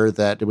the year,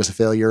 that it was a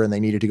failure and they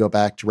needed to go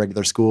back to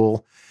regular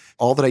school.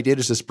 All that I did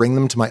is just bring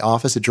them to my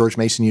office at George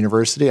Mason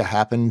University. I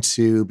happened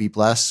to be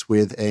blessed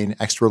with an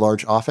extra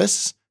large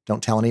office.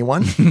 Don't tell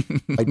anyone.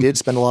 I did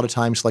spend a lot of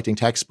time selecting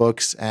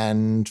textbooks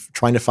and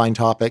trying to find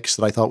topics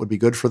that I thought would be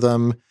good for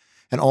them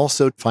and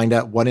also find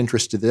out what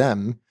interested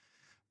them.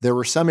 There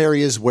were some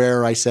areas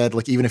where I said,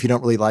 like, even if you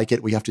don't really like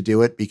it, we have to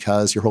do it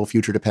because your whole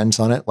future depends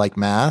on it, like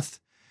math.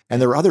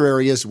 And there were other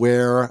areas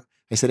where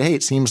I said, hey,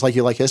 it seems like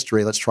you like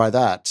history. Let's try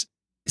that.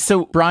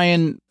 So,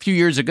 Brian, a few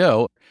years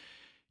ago,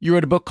 you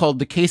wrote a book called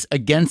The Case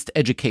Against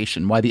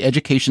Education, Why the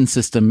Education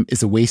System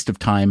is a Waste of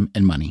Time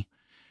and Money.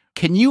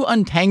 Can you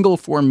untangle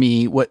for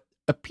me what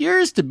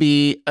appears to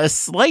be a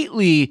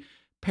slightly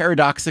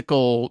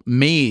paradoxical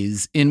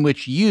maze in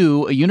which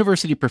you, a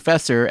university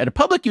professor at a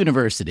public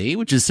university,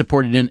 which is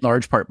supported in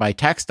large part by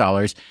tax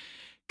dollars,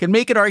 can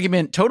make an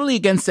argument totally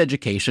against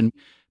education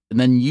and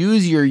then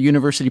use your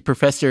university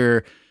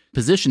professor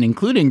position,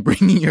 including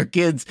bringing your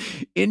kids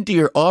into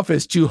your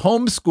office to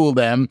homeschool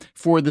them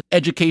for the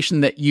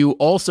education that you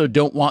also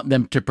don't want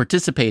them to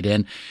participate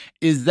in?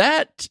 Is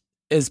that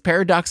as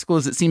paradoxical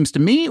as it seems to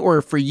me,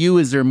 or for you,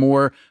 is there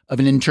more of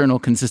an internal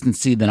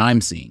consistency than I'm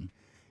seeing?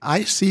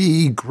 I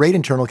see great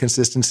internal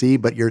consistency,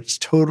 but it's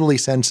totally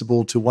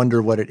sensible to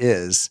wonder what it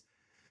is.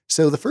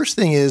 So the first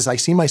thing is I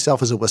see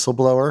myself as a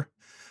whistleblower.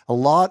 A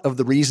lot of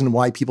the reason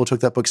why people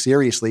took that book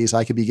seriously is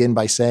I could begin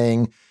by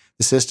saying,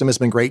 the system has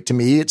been great to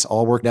me. It's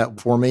all worked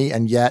out for me.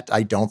 And yet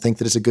I don't think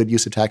that it's a good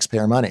use of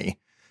taxpayer money.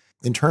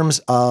 In terms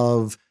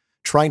of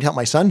trying to help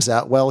my sons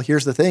out, well,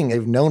 here's the thing.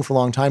 They've known for a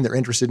long time they're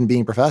interested in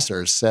being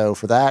professors. So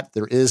for that,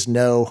 there is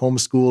no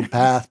homeschooled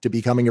path to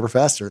becoming a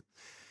professor.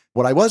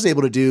 What I was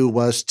able to do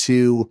was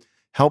to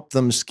help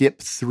them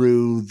skip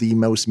through the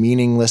most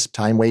meaningless,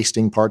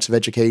 time-wasting parts of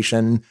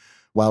education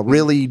while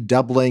really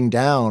doubling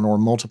down or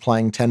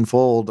multiplying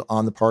tenfold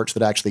on the parts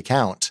that actually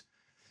count.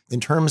 In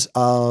terms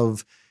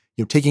of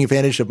taking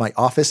advantage of my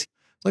office,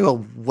 Like,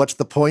 well, what's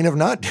the point of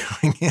not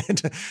doing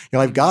it?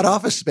 I've got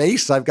office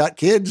space. I've got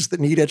kids that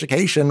need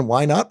education.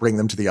 Why not bring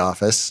them to the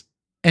office?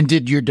 And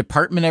did your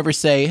department ever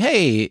say,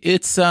 hey,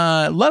 it's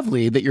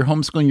lovely that you're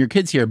homeschooling your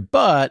kids here,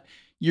 but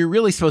you're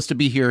really supposed to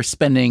be here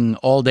spending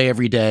all day,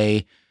 every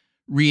day,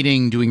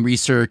 reading, doing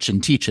research,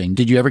 and teaching?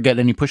 Did you ever get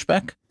any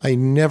pushback? I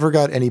never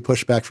got any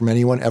pushback from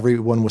anyone.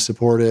 Everyone was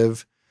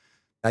supportive.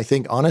 I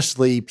think,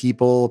 honestly,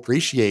 people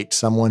appreciate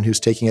someone who's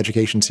taking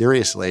education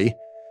seriously.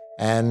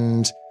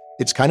 And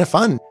it's kind of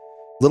fun.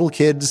 Little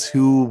kids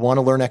who want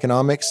to learn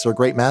economics are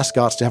great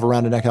mascots to have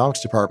around an economics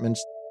department.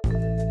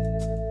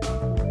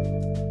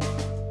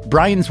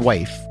 Brian's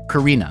wife,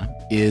 Karina,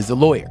 is a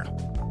lawyer.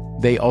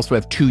 They also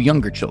have 2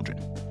 younger children.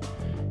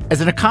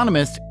 As an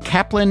economist,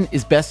 Kaplan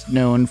is best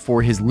known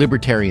for his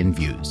libertarian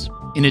views.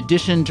 In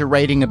addition to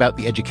writing about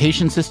the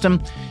education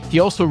system, he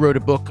also wrote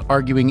a book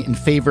arguing in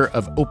favor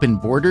of open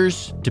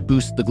borders to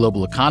boost the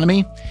global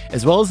economy,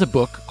 as well as a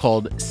book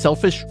called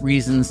Selfish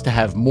Reasons to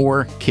Have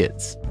More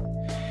Kids.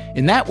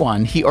 In that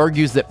one, he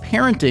argues that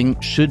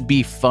parenting should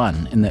be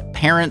fun and that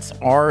parents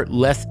are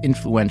less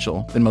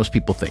influential than most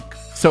people think.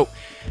 So,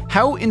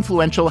 how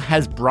influential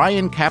has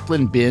Brian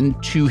Kaplan been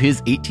to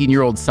his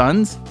 18-year-old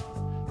sons?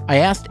 I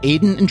asked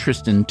Aidan and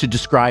Tristan to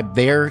describe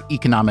their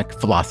economic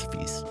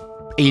philosophies.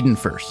 Aidan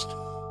first.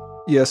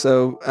 Yeah,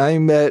 so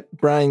I'm at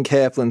Brian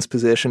Kaplan's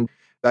position.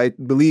 I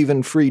believe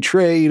in free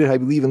trade. I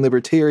believe in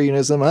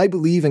libertarianism. I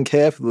believe in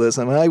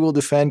capitalism. I will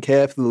defend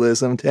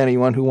capitalism to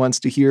anyone who wants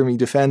to hear me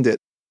defend it.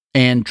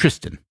 And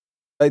Tristan.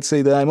 I'd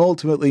say that I'm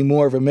ultimately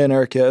more of a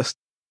minarchist.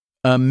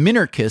 A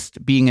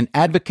minarchist being an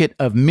advocate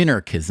of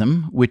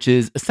minarchism, which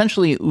is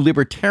essentially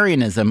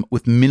libertarianism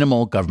with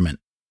minimal government.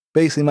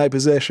 Basically, my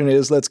position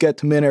is let's get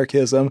to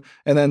minarchism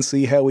and then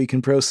see how we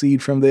can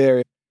proceed from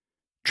there.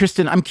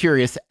 Tristan, I'm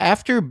curious,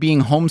 after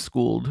being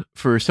homeschooled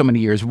for so many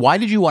years, why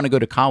did you want to go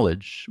to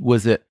college?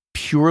 Was it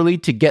purely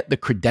to get the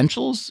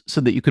credentials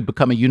so that you could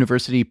become a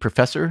university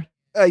professor?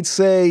 I'd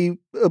say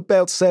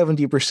about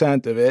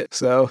 70% of it.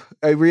 So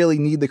I really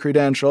need the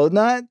credential,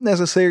 not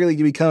necessarily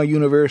to become a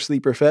university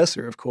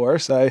professor, of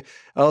course. I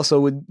also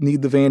would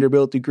need the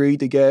Vanderbilt degree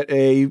to get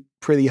a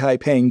pretty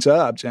high-paying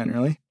job,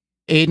 generally.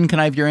 Aidan, can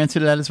I have your answer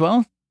to that as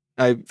well?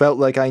 I felt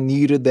like I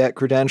needed that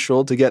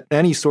credential to get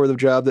any sort of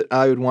job that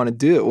I would want to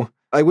do.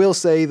 I will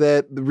say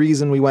that the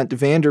reason we went to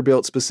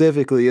Vanderbilt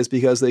specifically is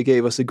because they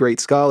gave us a great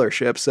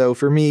scholarship. So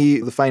for me,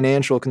 the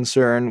financial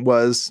concern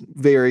was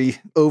very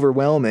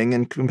overwhelming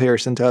in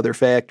comparison to other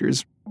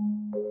factors.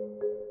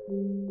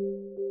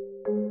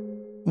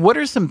 What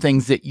are some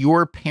things that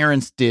your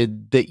parents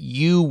did that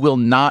you will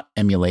not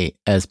emulate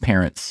as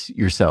parents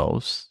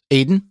yourselves?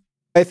 Aidan?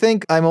 I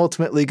think I'm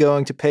ultimately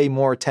going to pay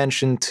more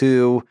attention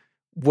to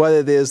what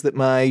it is that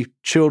my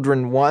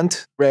children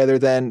want rather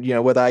than,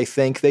 what I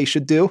think they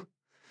should do.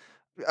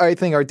 I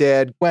think our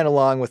dad went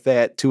along with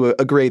that to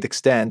a great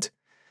extent,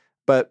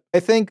 but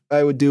I think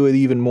I would do it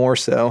even more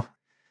so.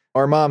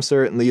 Our mom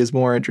certainly is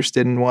more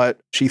interested in what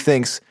she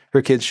thinks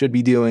her kids should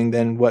be doing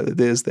than what it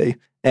is they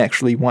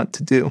actually want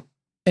to do.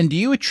 And do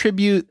you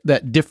attribute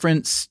that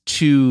difference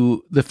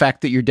to the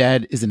fact that your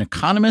dad is an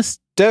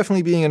economist?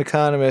 Definitely being an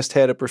economist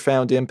had a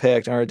profound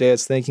impact on our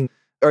dad's thinking.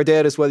 Our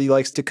dad is what he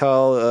likes to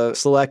call a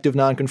selective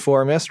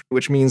nonconformist,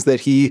 which means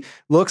that he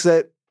looks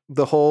at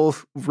the whole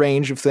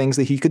range of things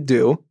that he could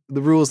do,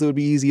 the rules that would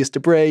be easiest to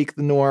break,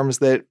 the norms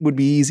that would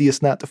be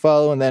easiest not to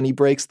follow, and then he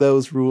breaks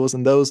those rules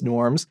and those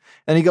norms,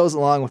 and he goes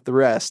along with the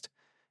rest.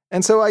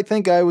 And so I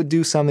think I would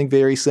do something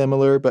very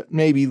similar, but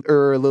maybe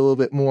err a little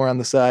bit more on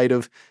the side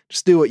of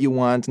just do what you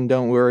want and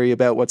don't worry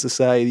about what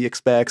society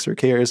expects or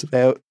cares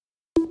about.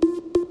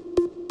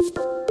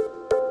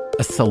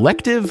 A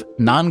selective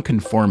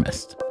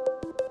nonconformist.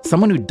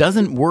 Someone who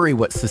doesn't worry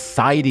what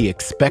society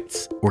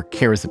expects or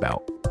cares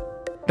about.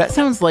 That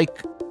sounds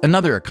like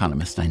another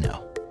economist I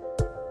know.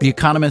 The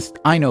economist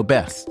I know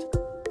best.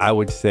 I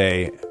would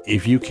say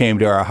if you came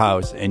to our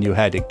house and you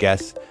had to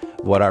guess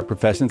what our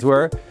professions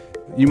were,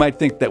 you might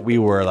think that we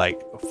were like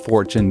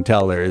fortune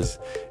tellers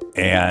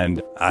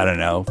and, I don't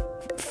know,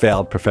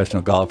 failed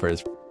professional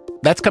golfers.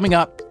 That's coming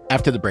up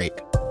after the break.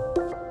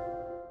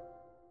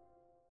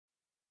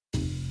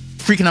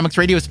 Freakonomics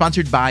Radio is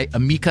sponsored by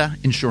Amica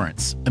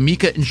Insurance.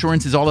 Amica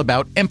Insurance is all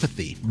about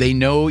empathy. They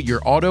know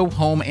your auto,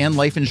 home, and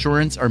life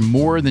insurance are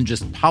more than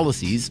just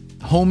policies.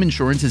 Home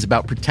insurance is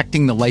about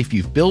protecting the life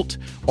you've built.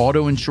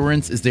 Auto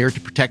insurance is there to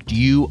protect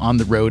you on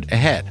the road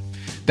ahead.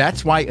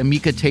 That's why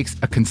Amica takes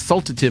a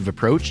consultative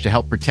approach to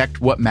help protect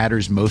what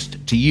matters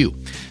most to you.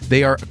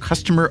 They are a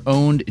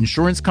customer-owned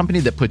insurance company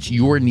that puts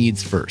your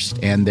needs first,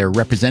 and their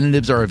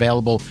representatives are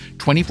available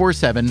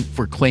 24/7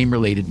 for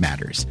claim-related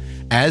matters.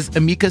 As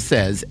Amica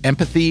says,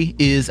 empathy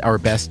is our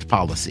best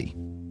policy.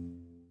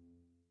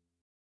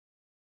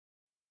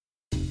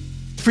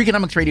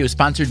 Freakonomics Radio is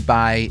sponsored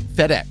by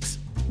FedEx.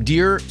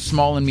 Dear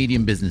small and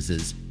medium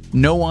businesses,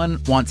 no one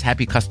wants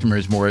happy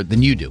customers more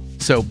than you do.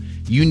 So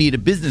you need a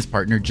business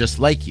partner just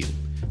like you,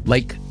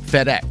 like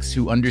FedEx,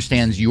 who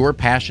understands your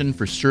passion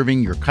for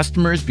serving your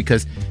customers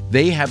because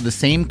they have the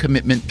same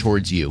commitment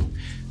towards you.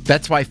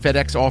 That's why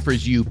FedEx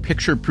offers you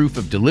picture proof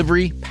of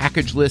delivery,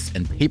 packageless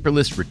and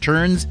paperless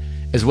returns,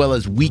 as well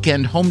as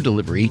weekend home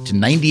delivery to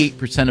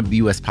 98% of the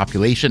U.S.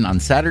 population on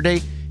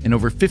Saturday and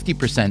over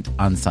 50%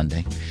 on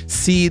Sunday.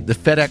 See the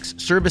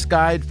FedEx service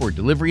guide for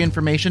delivery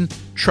information.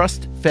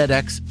 Trust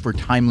FedEx for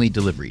timely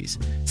deliveries.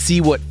 See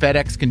what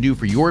FedEx can do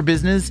for your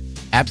business.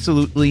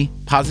 Absolutely,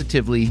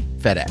 positively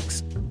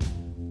FedEx.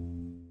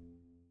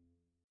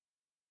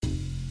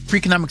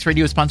 Freakonomics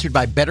Radio is sponsored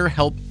by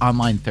BetterHelp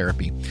Online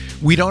Therapy.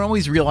 We don't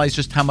always realize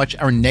just how much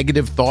our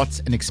negative thoughts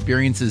and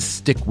experiences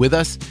stick with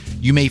us.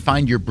 You may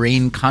find your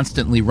brain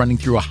constantly running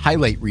through a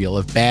highlight reel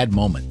of bad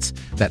moments.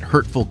 That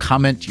hurtful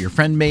comment your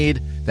friend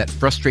made, that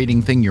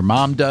frustrating thing your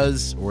mom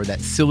does, or that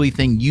silly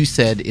thing you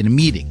said in a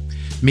meeting.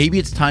 Maybe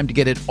it's time to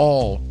get it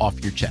all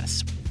off your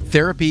chest.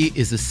 Therapy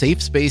is a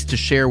safe space to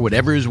share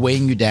whatever is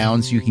weighing you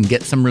down so you can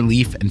get some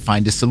relief and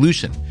find a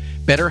solution.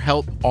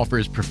 BetterHelp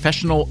offers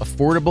professional,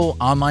 affordable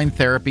online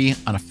therapy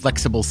on a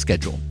flexible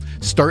schedule.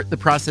 Start the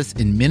process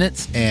in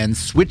minutes and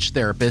switch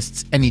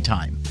therapists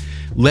anytime.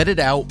 Let it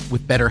out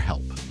with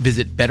BetterHelp.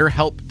 Visit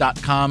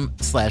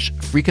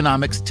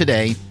betterhelp.com/Freakonomics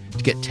today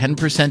to get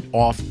 10%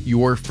 off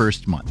your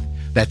first month.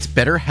 That's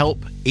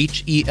BetterHelp,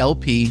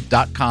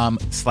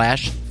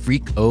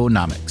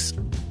 HELP.com/Freakonomics.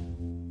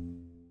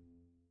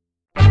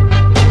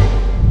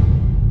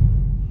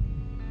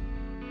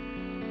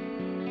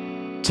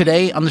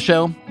 Today on the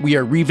show, we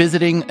are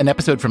revisiting an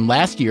episode from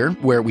last year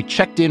where we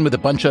checked in with a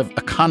bunch of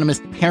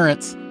economist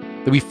parents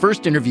that we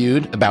first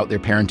interviewed about their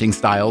parenting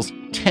styles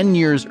 10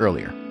 years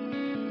earlier.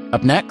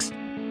 Up next,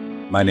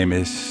 my name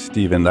is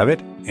Stephen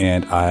Levitt,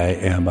 and I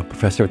am a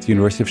professor at the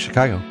University of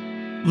Chicago.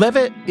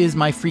 Levitt is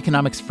my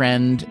Freakonomics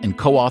friend and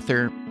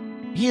co-author.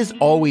 He has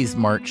always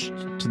marched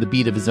to the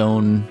beat of his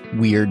own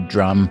weird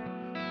drum.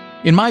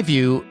 In my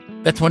view,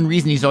 that's one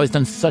reason he's always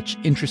done such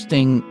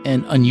interesting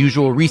and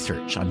unusual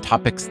research on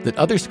topics that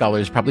other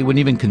scholars probably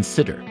wouldn't even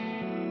consider.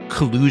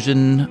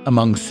 Collusion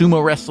among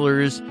sumo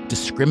wrestlers,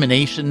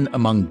 discrimination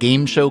among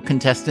game show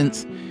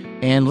contestants,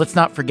 and let's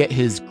not forget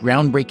his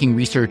groundbreaking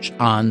research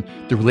on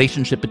the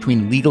relationship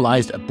between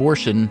legalized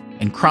abortion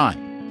and crime.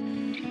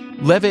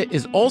 Levitt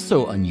is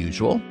also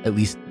unusual, at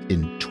least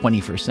in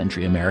 21st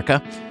century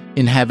America,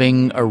 in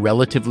having a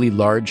relatively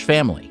large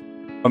family.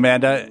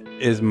 Amanda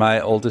is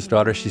my oldest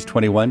daughter. She's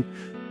 21.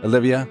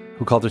 Olivia,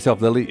 who calls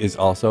herself Lily, is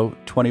also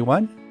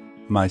 21.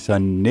 My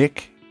son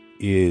Nick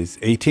is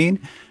 18.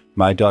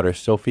 My daughter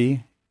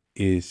Sophie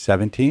is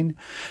 17.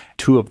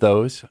 Two of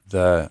those,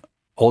 the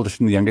oldest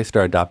and the youngest,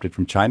 are adopted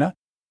from China.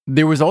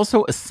 There was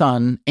also a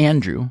son,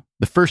 Andrew,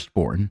 the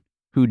firstborn,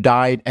 who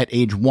died at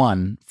age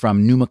 1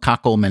 from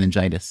pneumococcal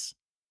meningitis.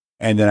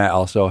 And then I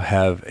also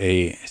have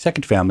a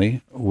second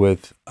family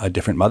with a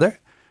different mother,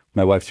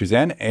 my wife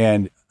Suzanne,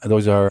 and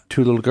those are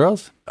two little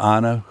girls,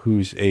 Anna,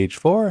 who's age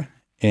 4,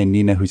 and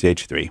Nina, who's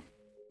age 3.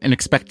 And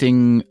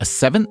expecting a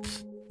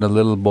 7th? The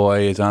little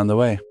boy is on the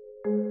way.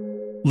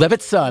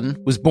 Levitt's son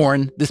was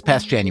born this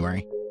past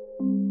January.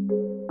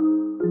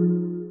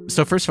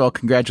 So first of all,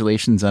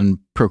 congratulations on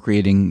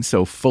procreating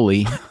so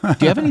fully. Do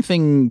you have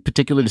anything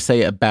particular to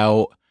say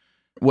about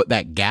what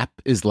that gap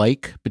is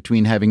like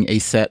between having a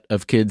set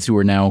of kids who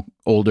are now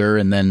older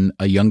and then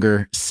a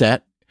younger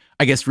set?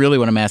 I guess really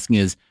what I'm asking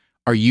is,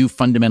 are you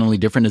fundamentally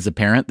different as a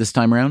parent this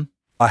time around?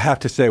 I have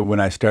to say, when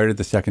I started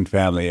the second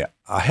family,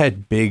 I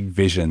had big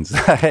visions.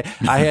 I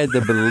had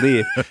the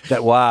belief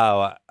that,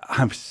 wow,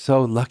 I'm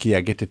so lucky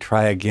I get to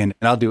try again,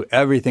 and I'll do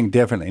everything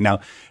differently.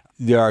 Now,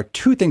 there are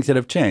two things that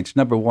have changed.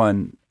 Number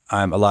one,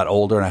 I'm a lot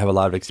older and I have a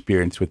lot of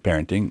experience with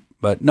parenting.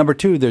 But number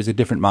two, there's a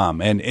different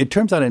mom. And it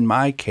turns out in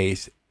my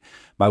case,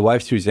 my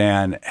wife,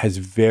 Suzanne, has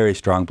very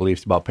strong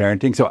beliefs about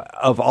parenting. So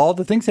of all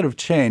the things that have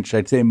changed,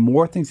 I'd say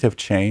more things have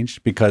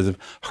changed because of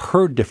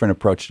her different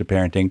approach to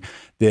parenting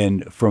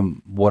than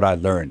from what I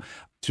learned.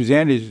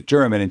 Suzanne is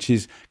German, and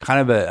she's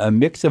kind of a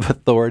mix of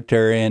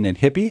authoritarian and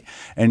hippie.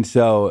 And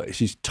so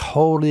she's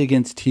totally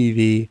against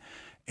TV,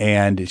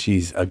 and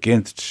she's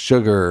against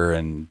sugar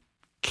and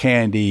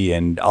candy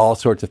and all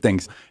sorts of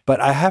things. But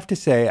I have to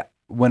say,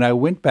 when I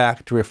went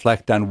back to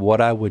reflect on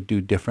what I would do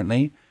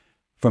differently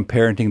from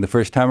parenting the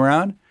first time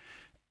around,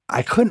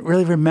 I couldn't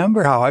really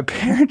remember how I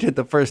parented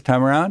the first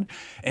time around.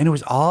 And it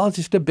was all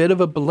just a bit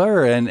of a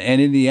blur. And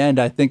in the end,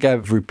 I think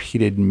I've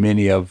repeated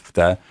many of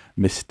the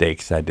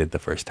mistakes I did the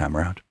first time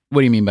around.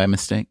 What do you mean by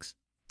mistakes?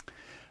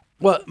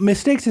 Well,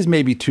 mistakes is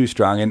maybe too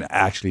strong. And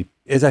actually,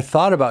 as I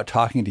thought about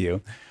talking to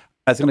you,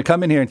 I was going to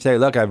come in here and say,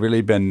 look, I've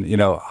really been,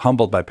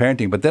 humbled by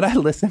parenting. But then I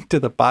listened to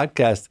the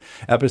podcast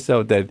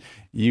episode that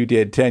you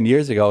did 10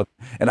 years ago,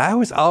 and I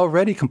was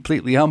already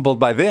completely humbled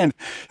by then.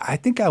 I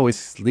think I was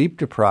sleep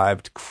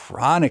deprived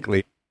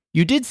chronically.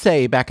 You did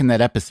say back in that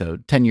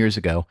episode 10 years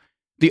ago,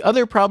 the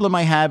other problem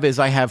I have is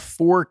I have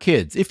 4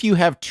 kids. If you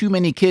have too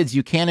many kids,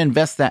 you can't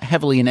invest that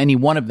heavily in any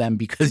one of them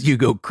because you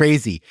go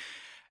crazy.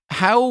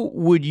 How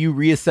would you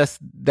reassess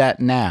that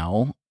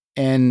now?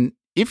 And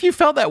if you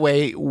felt that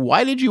way,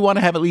 why did you want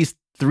to have at least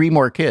 3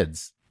 more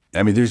kids?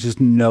 I mean, there's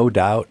just no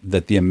doubt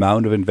that the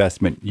amount of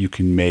investment you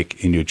can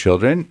make in your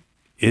children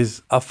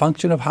is a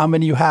function of how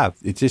many you have.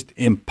 It's just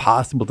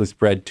impossible to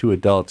spread 2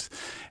 adults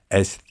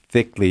as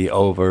thickly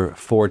over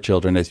 4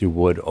 children as you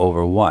would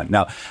over 1.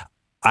 Now,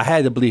 I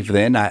had to believe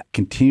then, I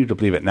continue to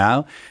believe it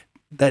now,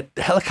 that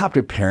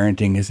helicopter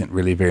parenting isn't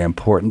really very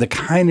important. The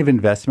kind of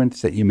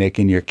investments that you make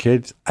in your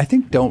kids, I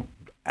think don't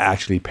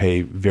actually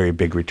pay very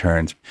big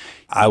returns.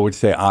 I would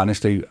say,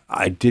 honestly,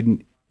 I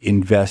didn't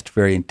invest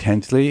very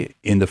intensely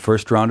in the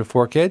first round of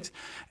 4 kids,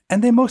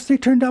 and they mostly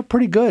turned out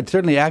pretty good.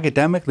 Certainly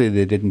academically,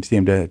 they didn't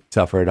seem to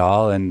suffer at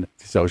all, and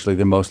socially,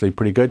 they're mostly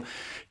pretty good.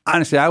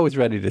 Honestly, I was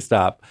ready to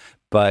stop,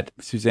 but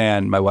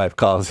Suzanne, my wife,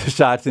 calls the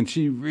shots, and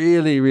she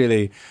really,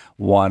 really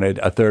wanted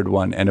a third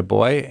one and a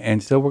boy,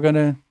 and so we're going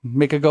to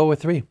make a go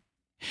with 3.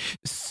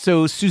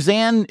 So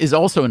Suzanne is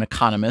also an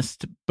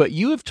economist, but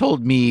you have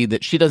told me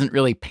that she doesn't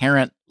really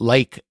parent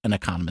like an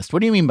economist. What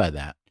do you mean by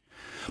that?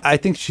 I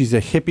think she's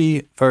a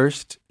hippie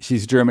first,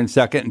 she's German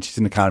second, and she's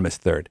an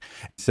economist third.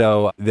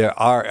 So there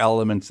are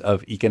elements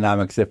of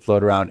economics that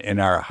float around in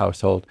our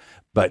household,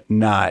 but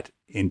not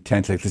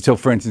intensely. So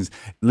for instance,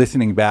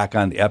 listening back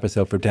on the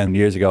episode from 10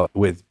 years ago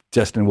with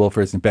Justin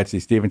Wolfers and Betsy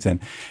Stevenson,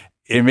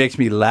 it makes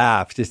me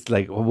laugh, just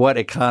like what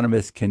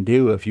economists can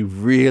do if you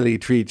really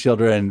treat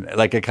children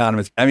like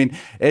economists. I mean,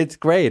 it's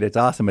great. It's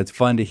awesome. It's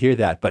fun to hear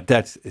that. But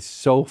that's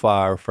so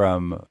far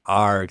from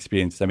our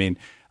experience. I mean,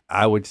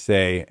 I would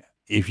say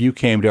if you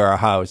came to our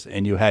house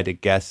and you had to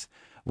guess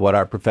what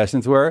our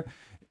professions were,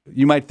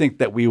 you might think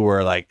that we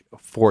were like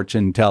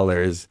fortune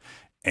tellers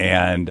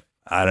and,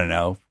 I don't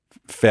know,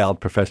 failed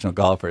professional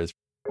golfers.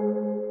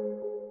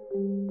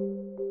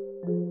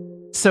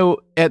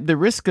 So at the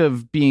risk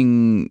of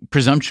being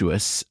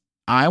presumptuous,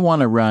 I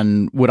want to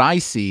run what I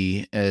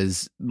see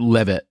as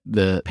Levitt,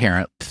 the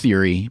parent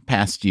theory,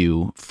 past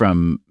you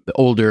from the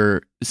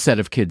older set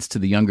of kids to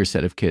the younger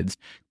set of kids.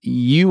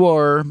 You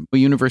are a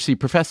university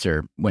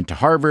professor, went to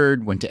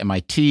Harvard, went to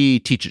MIT,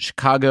 teach at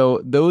Chicago.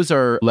 Those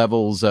are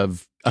levels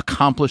of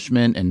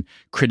accomplishment and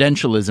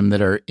credentialism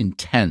that are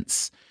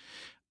intense.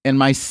 And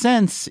my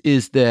sense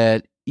is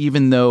that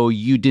even though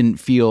you didn't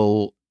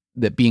feel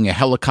that being a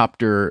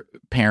helicopter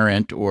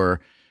parent or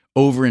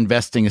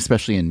over-investing,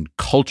 especially in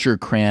culture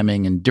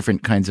cramming and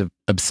different kinds of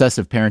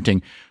obsessive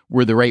parenting,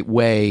 were the right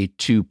way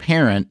to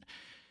parent,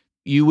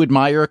 you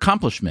admire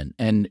accomplishment.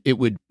 And it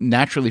would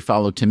naturally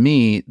follow to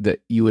me that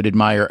you would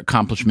admire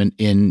accomplishment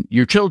in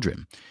your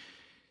children.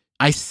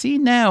 I see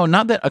now,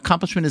 not that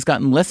accomplishment has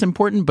gotten less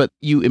important, but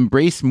you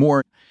embrace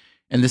more,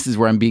 and this is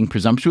where I'm being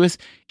presumptuous,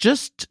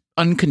 just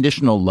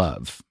unconditional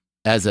love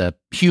as a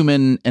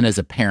human and as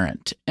a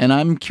parent. And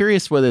I'm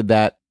curious whether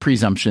that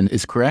presumption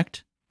is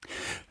correct.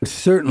 It's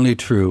certainly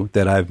true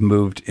that I've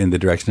moved in the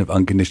direction of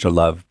unconditional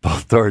love,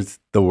 both towards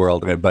the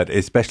world, but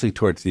especially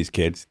towards these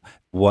kids.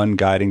 One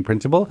guiding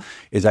principle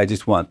is I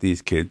just want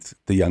these kids,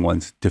 the young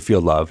ones, to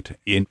feel loved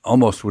in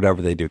almost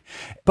whatever they do.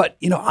 But,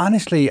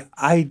 honestly,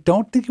 I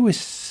don't think it was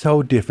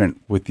so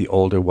different with the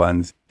older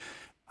ones.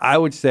 I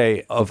would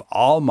say of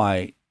all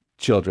my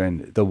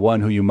children, the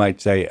one who you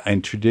might say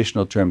in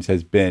traditional terms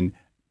has been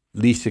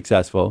least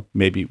successful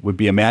maybe would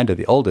be Amanda,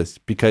 the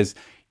oldest, because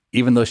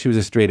even though she was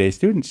a straight A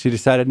student, she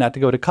decided not to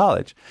go to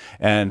college.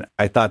 And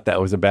I thought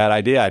that was a bad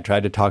idea. I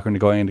tried to talk her into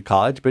going into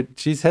college, but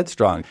she's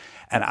headstrong.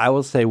 And I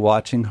will say,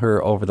 watching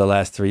her over the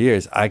last 3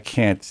 years, I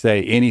can't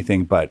say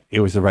anything but it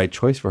was the right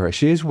choice for her.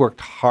 She has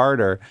worked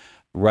harder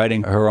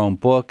writing her own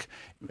book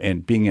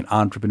and being an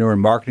entrepreneur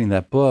and marketing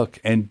that book,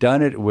 and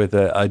done it with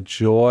a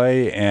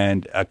joy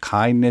and a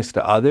kindness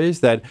to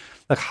others that,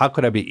 like, how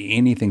could I be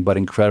anything but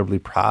incredibly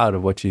proud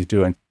of what she's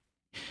doing?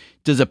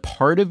 Does a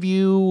part of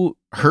you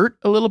hurt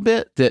a little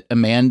bit that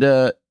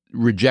Amanda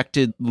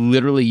rejected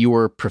literally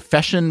your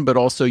profession, but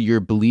also your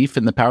belief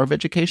in the power of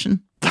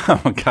education?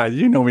 Oh, God,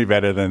 you know me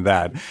better than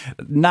that.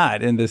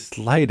 Not in the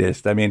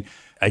slightest. I mean,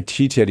 I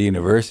teach at a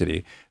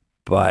university,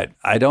 but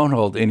I don't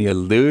hold any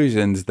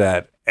illusions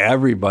that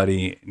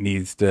everybody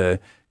needs to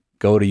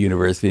go to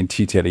university and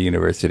teach at a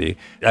university.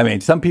 I mean,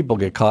 some people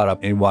get caught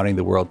up in wanting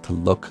the world to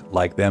look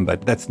like them,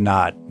 but that's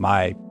not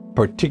my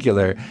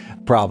particular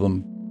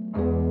problem.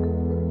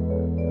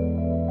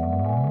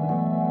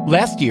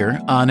 Last year,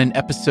 on an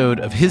episode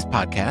of his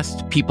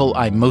podcast, People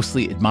I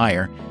Mostly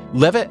Admire,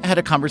 Levitt had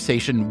a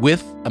conversation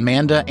with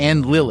Amanda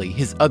and Lily,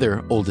 his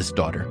other oldest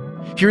daughter.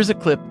 Here's a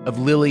clip of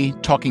Lily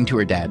talking to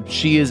her dad.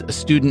 She is a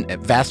student at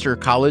Vassar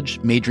College,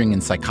 majoring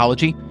in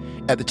psychology.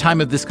 At the time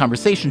of this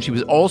conversation, she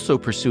was also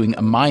pursuing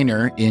a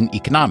minor in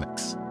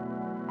economics.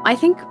 I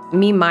think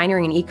me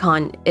minoring in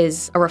econ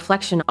is a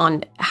reflection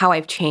on how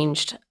I've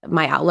changed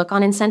my outlook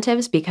on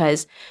incentives,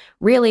 because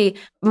really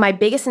my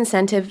biggest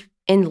incentive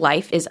in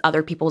life is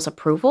other people's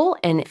approval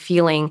and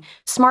feeling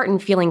smart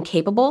and feeling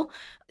capable.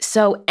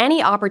 So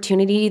any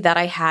opportunity that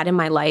I had in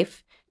my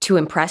life to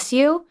impress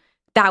you,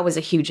 that was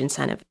a huge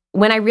incentive.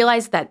 When I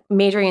realized that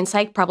majoring in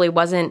psych probably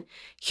wasn't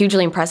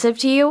hugely impressive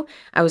to you,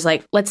 I was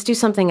like, let's do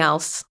something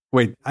else.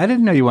 Wait, I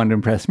didn't know you wanted to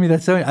impress me.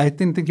 I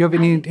didn't think you have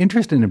any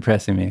interest in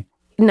impressing me.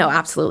 No,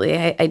 absolutely.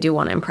 I do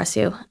want to impress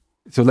you.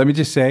 So let me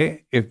just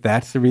say, if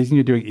that's the reason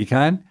you're doing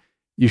econ,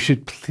 you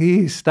should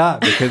please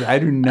stop, because I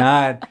do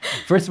not,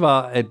 first of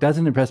all, it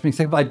doesn't impress me.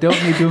 Second of all, I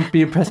don't need to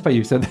be impressed by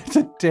you. So that's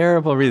a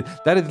terrible reason.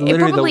 That is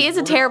literally It probably is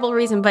a terrible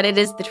reason, but it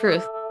is the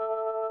truth.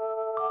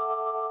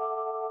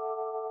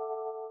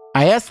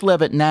 I asked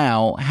Levitt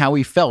now how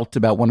he felt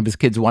about one of his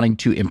kids wanting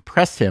to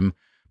impress him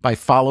by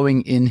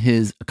following in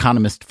his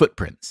economist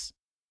footprints.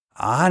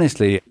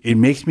 Honestly, it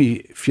makes me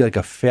feel like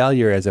a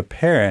failure as a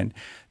parent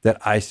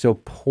that I so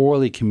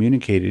poorly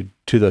communicated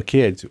to the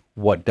kids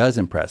what does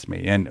impress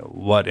me. And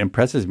what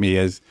impresses me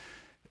is,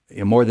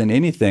 more than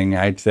anything,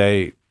 I'd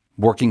say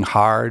working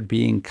hard,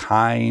 being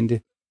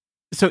kind.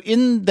 So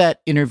in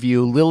that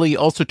interview, Lily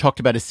also talked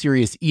about a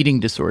serious eating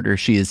disorder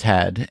she has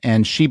had,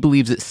 and she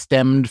believes it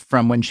stemmed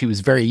from when she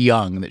was very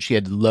young, that she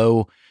had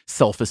low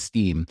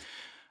self-esteem.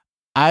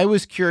 I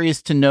was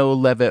curious to know,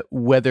 Levitt,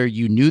 whether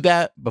you knew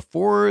that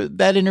before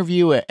that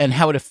interview and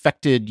how it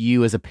affected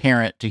you as a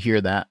parent to hear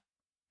that.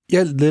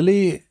 Yeah,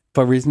 Lily,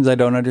 for reasons I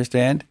don't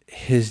understand,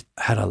 has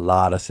had a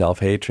lot of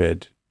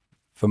self-hatred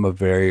from a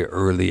very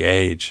early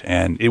age,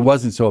 and it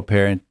wasn't so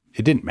apparent.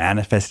 It didn't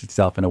manifest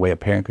itself in a way a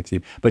parent could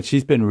see, but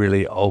she's been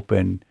really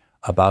open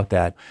about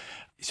that.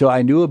 So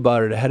I knew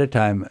about it ahead of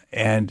time,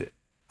 and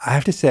I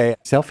have to say,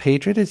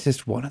 self-hatred is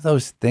just one of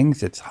those things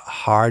that's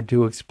hard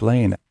to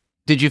explain.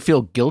 Did you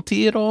feel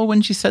guilty at all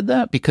when she said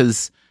that?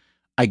 Because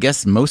I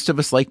guess most of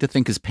us like to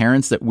think as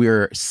parents that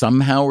we're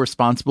somehow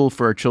responsible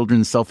for our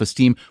children's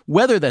self-esteem,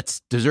 whether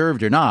that's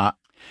deserved or not.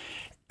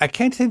 I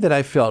can't say that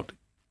I felt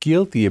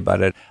guilty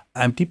about it.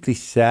 I'm deeply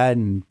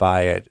saddened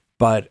by it,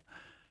 but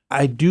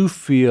I do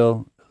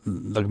feel,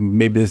 like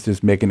maybe this is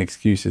just making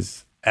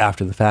excuses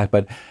after the fact,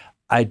 but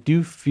I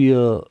do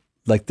feel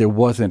like there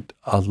wasn't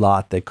a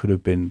lot that could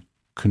have been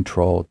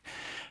controlled.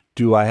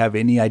 Do I have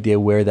any idea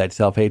where that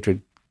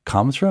self-hatred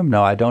comes from?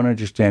 No, I don't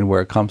understand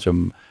where it comes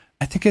from.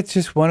 I think it's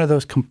just one of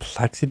those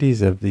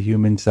complexities of the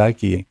human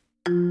psyche.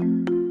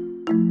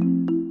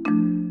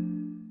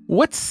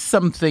 What's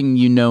something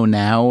you know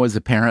now as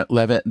a parent,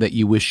 Levitt, that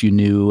you wish you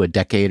knew a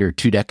decade or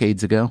 2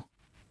 decades ago?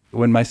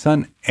 When my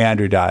son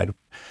Andrew died,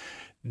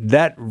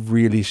 that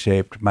really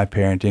shaped my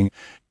parenting.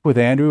 With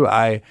Andrew,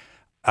 I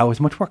was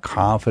much more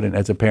confident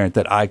as a parent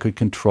that I could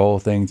control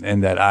things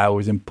and that I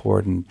was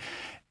important.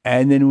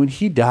 And then when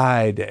he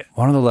died,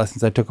 one of the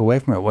lessons I took away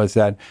from it was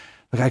that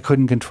I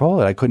couldn't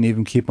control it. I couldn't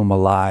even keep him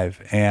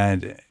alive.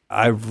 And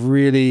I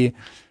really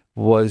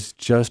was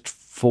just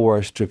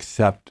forced to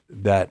accept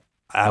that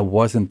I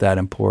wasn't that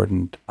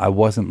important. I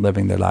wasn't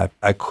living their life.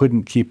 I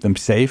couldn't keep them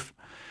safe.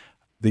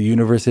 The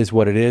universe is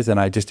what it is, and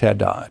I just had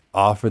to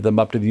offer them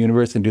up to the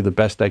universe and do the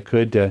best I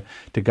could to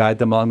guide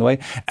them along the way.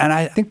 And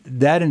I think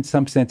that in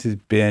some sense has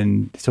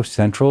been so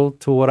central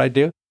to what I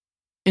do.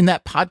 In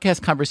that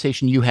podcast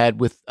conversation you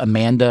had with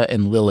Amanda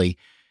and Lily,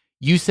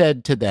 you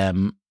said to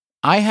them,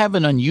 I have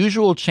an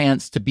unusual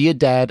chance to be a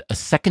dad a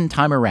second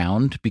time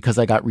around because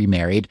I got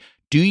remarried.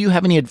 Do you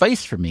have any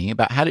advice for me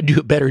about how to do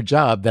a better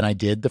job than I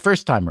did the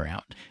first time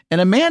around? And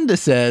Amanda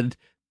said,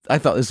 I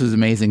thought this was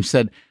amazing. She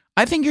said,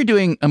 I think you're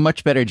doing a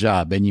much better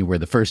job than you were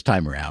the first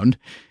time around.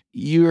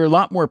 You're a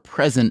lot more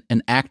present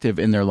and active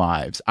in their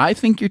lives. I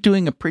think you're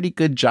doing a pretty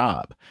good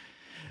job.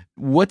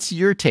 What's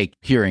your take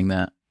hearing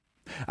that?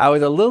 I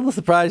was a little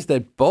surprised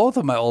that both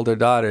of my older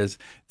daughters,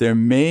 their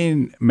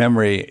main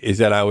memory is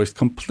that I was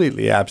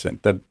completely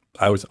absent, that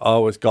I was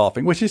always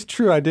golfing, which is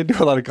true. I did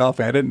do a lot of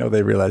golfing. I didn't know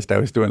they realized I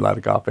was doing a lot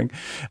of golfing.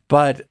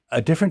 But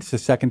a difference the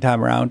second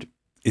time around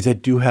is I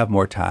do have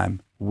more time.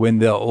 When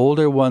the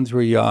older ones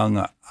were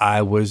young,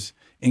 I was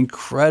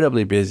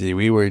incredibly busy.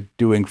 We were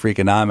doing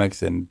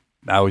Freakonomics and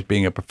I was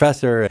being a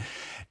professor.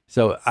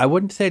 So I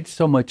wouldn't say it's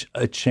so much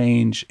a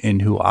change in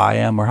who I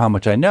am or how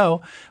much I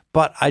know,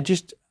 but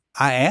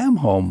I am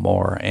home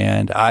more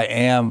and I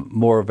am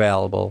more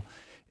available.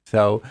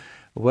 So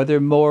whether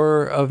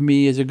more of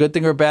me is a good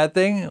thing or a bad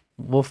thing,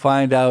 we'll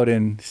find out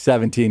in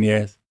 17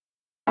 years.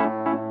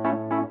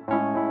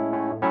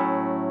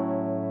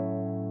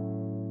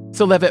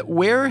 So, Levitt,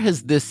 where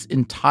has this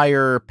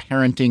entire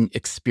parenting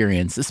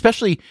experience,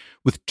 especially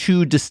with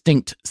 2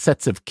 distinct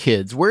sets of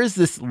kids, where has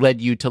this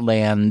led you to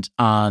land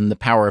on the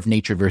power of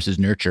nature versus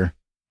nurture?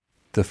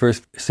 The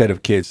first set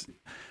of kids,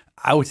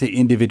 I would say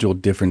individual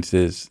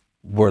differences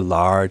were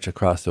large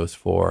across those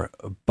 4,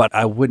 but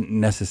I wouldn't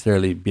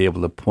necessarily be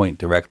able to point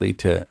directly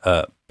to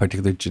a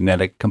particular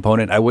genetic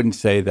component. I wouldn't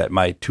say that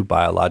my 2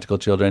 biological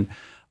children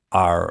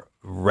are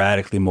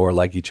radically more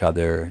like each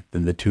other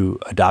than the 2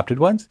 adopted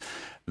ones.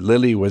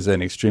 Lily was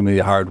an extremely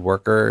hard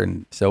worker,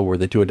 and so were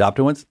the 2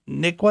 adopted ones.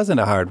 Nick wasn't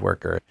a hard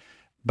worker.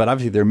 But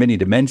obviously there are many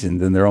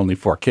dimensions, and there are only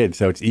 4 kids,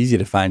 so it's easy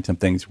to find some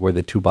things where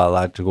the 2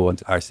 biological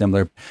ones are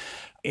similar.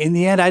 In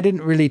the end, I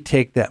didn't really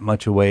take that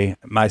much away.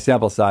 My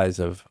sample size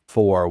of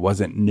 4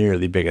 wasn't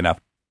nearly big enough.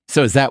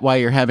 So is that why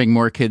you're having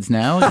more kids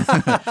now?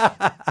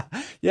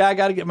 Yeah, I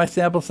got to get my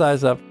sample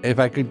size up. If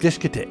I could just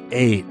get to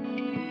 8.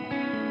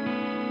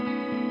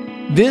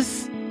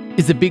 This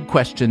is a big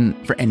question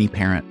for any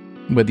parent,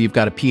 whether you've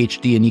got a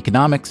PhD in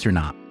economics or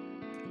not.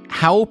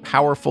 How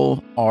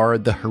powerful are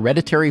the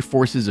hereditary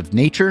forces of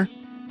nature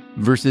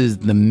versus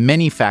the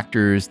many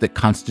factors that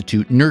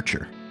constitute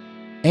nurture?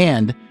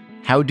 And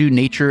how do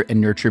nature and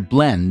nurture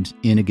blend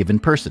in a given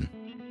person?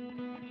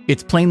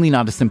 It's plainly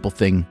not a simple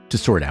thing to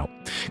sort out.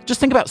 Just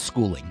think about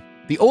schooling.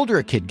 The older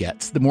a kid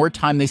gets, the more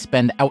time they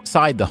spend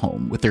outside the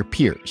home with their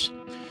peers.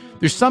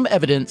 There's some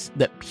evidence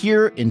that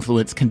peer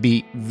influence can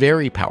be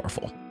very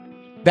powerful.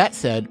 That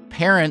said,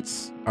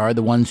 parents are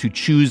the ones who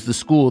choose the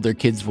school their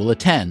kids will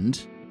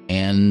attend,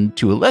 and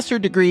to a lesser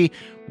degree,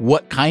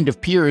 what kind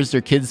of peers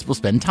their kids will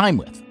spend time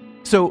with.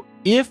 So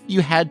if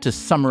you had to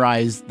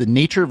summarize the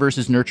nature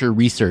versus nurture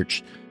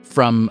research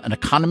from an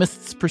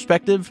economist's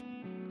perspective,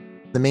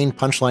 the main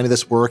punchline of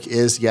this work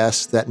is,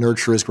 yes, that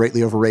nurture is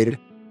greatly overrated.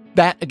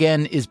 That,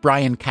 again, is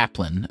Bryan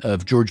Caplan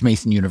of George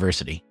Mason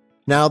University.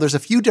 Now, there's a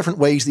few different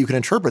ways that you can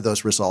interpret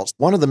those results.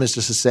 One of them is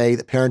just to say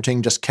that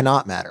parenting just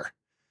cannot matter.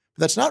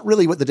 But that's not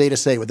really what the data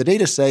say. What the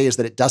data say is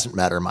that it doesn't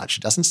matter much.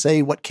 It doesn't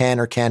say what can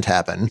or can't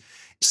happen.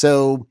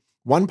 So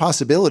one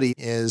possibility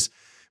is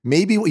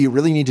maybe what you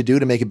really need to do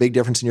to make a big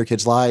difference in your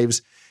kids'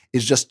 lives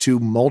is just to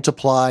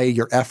multiply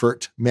your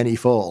effort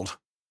manyfold.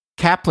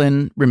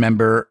 Caplan,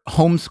 remember,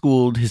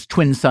 homeschooled his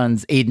twin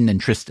sons, Aiden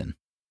and Tristan.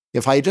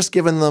 If I had just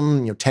given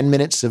them 10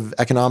 minutes of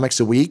economics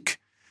a week,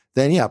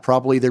 then yeah,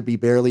 probably there'd be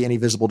barely any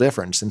visible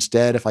difference.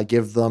 Instead, if I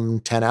give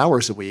them 10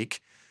 hours a week,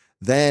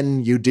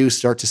 then you do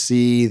start to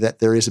see that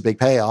there is a big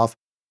payoff.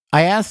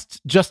 I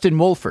asked Justin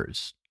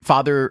Wolfers,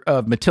 father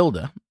of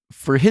Matilda,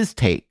 for his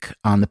take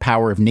on the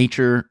power of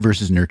nature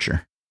versus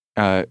nurture.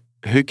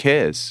 Who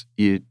cares?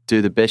 You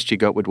do the best you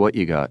got with what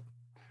you got.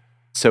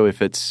 So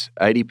if it's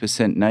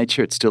 80%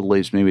 nature, it still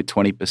leaves me with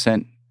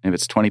 20%. If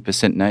it's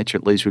 20% nature,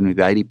 it leaves me with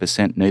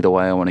 80%. And either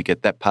way, I want to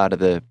get that part of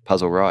the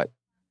puzzle right.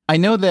 I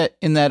know that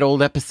in that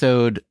old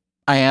episode,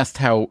 I asked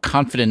how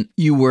confident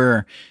you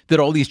were that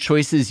all these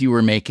choices you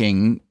were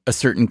making, a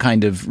certain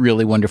kind of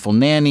really wonderful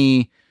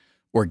nanny,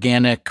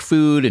 organic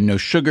food and no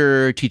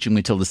sugar, teaching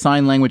Matilda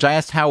sign language. I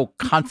asked how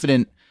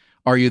confident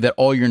are you that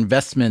all your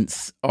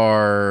investments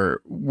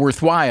are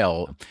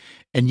worthwhile?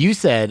 And you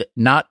said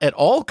not at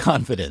all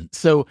confident.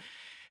 So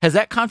has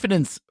that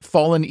confidence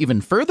fallen even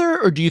further,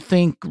 or do you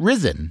think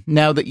risen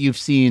now that you've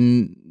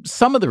seen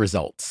some of the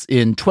results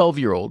in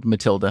 12-year-old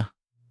Matilda?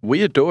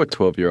 We adore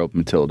 12-year-old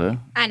Matilda.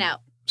 I know.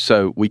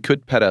 So we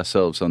could pat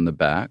ourselves on the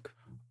back,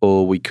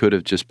 or we could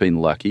have just been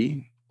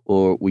lucky,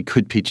 or we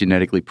could be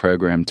genetically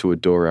programmed to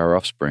adore our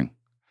offspring.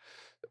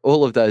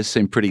 All of those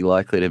seem pretty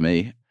likely to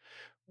me.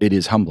 It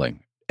is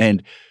humbling.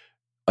 And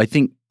I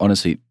think,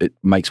 honestly, it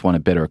makes one a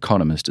better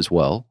economist as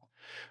well.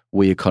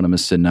 We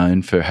economists are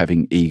known for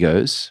having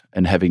egos,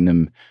 and having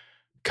them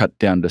cut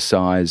down to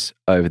size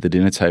over the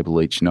dinner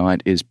table each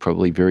night is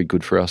probably very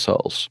good for our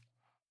souls.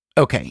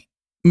 Okay.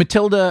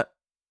 Matilda,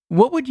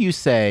 what would you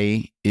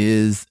say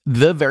is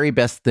the very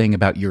best thing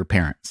about your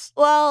parents?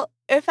 Well,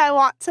 if I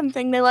want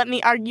something, they let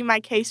me argue my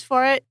case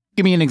for it.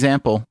 Give me an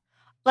example.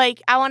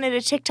 Like, I wanted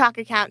a TikTok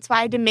account, so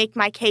I had to make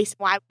my case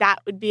why that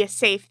would be a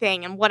safe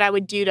thing and what I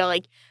would do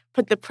to,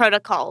 put the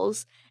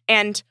protocols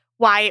and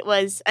why it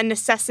was a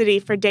necessity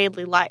for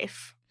daily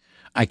life.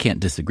 I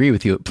can't disagree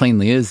with you. It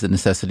plainly is a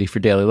necessity for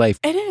daily life.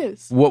 It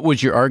is. What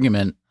was your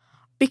argument?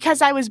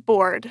 Because I was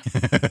bored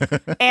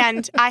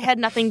and I had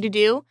nothing to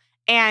do.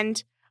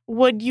 And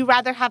would you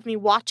rather have me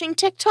watching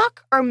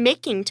TikTok or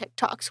making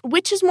TikToks?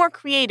 Which is more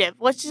creative?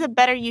 Which is a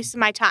better use of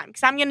my time?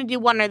 Because I'm going to do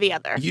one or the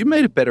other. You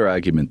made a better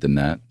argument than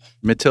that.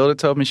 Matilda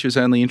told me she was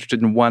only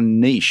interested in one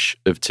niche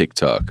of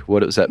TikTok.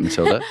 What was that,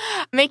 Matilda?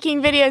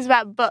 Making videos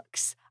about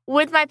books.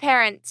 With my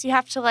parents, you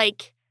have to,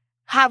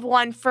 have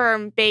one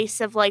firm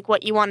base of,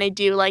 what you want to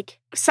do,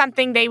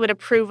 something they would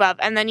approve of.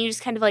 And then you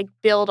just kind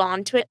of, build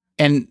onto it.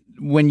 And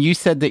when you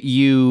said that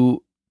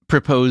you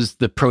proposed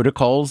the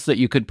protocols that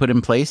you could put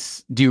in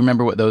place, do you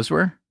remember what those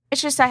were?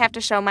 It's just I have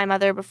to show my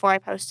mother before I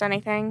post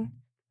anything.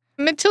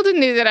 Matilda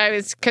knew that I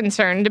was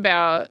concerned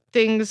about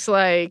things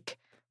like,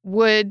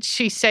 would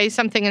she say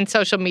something in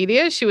social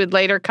media she would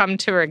later come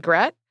to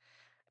regret?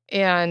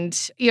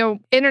 And,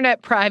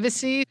 internet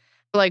privacy,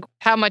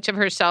 how much of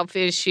herself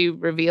is she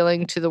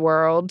revealing to the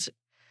world?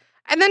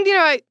 And then,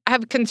 I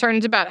have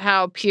concerns about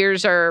how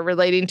peers are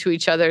relating to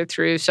each other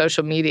through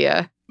social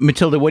media.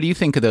 Matilda, what do you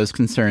think of those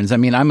concerns? I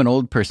mean, I'm an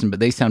old person,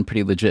 but they sound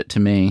pretty legit to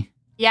me.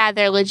 Yeah,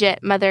 they're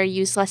legit. Mother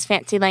used less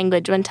fancy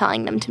language when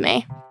telling them to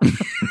me.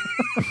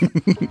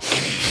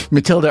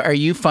 Matilda, are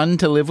you fun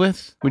to live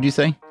with, would you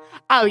say?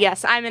 Oh,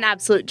 yes. I'm an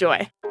absolute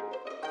joy.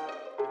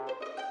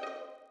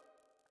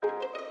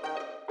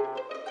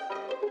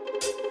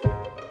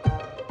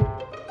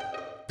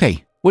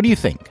 Hey, what do you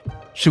think?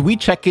 Should we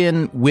check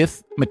in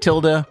with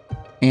Matilda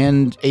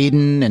and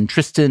Aiden and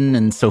Tristan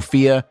and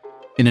Sophia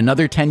in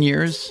another 10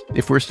 years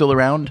if we're still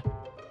around?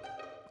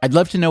 I'd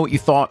love to know what you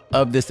thought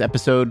of this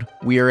episode.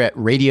 We are at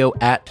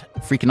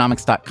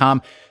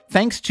radio@freakonomics.com.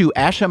 Thanks to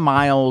Asha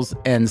Miles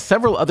and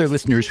several other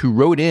listeners who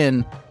wrote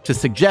in to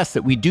suggest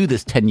that we do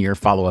this 10-year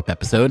follow-up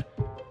episode.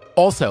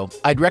 Also,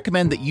 I'd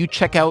recommend that you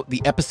check out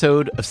the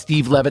episode of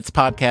Steve Levitt's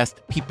podcast,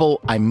 People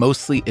I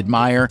Mostly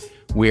Admire,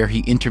 where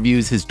he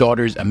interviews his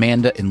daughters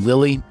Amanda and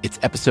Lily. It's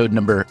episode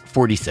number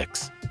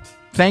 46.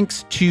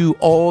 Thanks to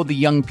all the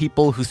young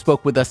people who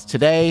spoke with us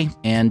today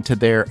and to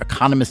their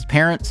economist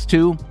parents,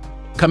 too.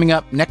 Coming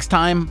up next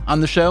time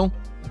on the show.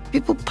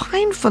 People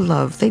pine for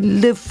love. They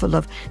live for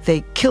love.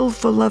 They kill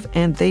for love,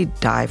 and they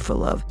die for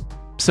love.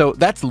 So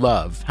that's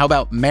love. How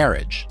about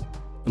marriage?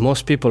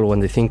 Most people, when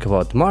they think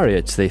about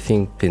marriage, they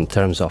think in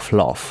terms of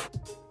love.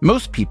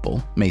 Most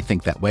people may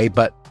think that way,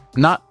 but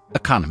not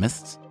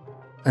economists.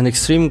 An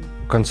extreme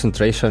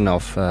concentration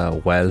of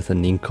wealth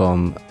and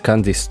income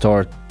can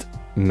distort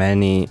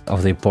many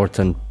of the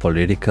important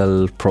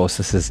political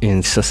processes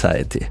in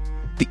society.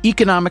 The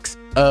Economics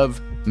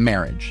of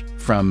Marriage,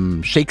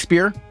 from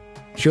Shakespeare.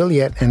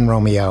 Juliet and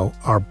Romeo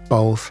are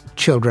both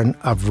children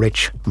of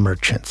rich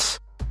merchants.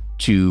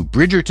 To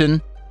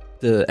Bridgerton.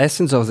 The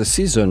essence of the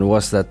season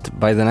was that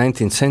by the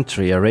 19th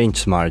century,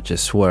 arranged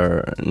marriages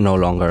were no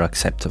longer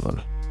acceptable.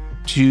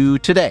 To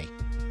Today.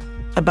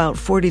 About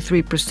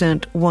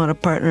 43% want a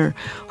partner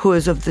who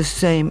is of the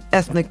same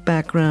ethnic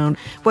background.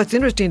 What's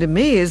interesting to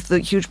me is the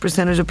huge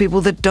percentage of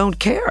people that don't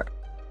care.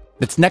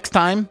 That's next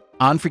time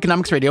on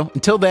Freakonomics Radio.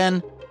 Until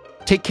then,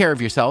 take care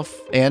of yourself,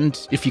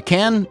 and if you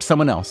can,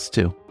 someone else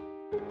too.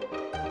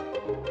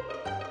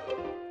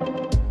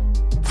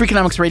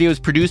 Freakonomics Radio is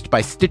produced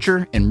by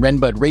Stitcher and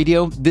Renbud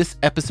Radio. This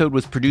episode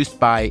was produced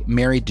by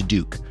Mary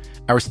DeDuke.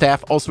 Our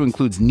staff also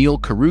includes Neil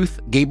Carruth,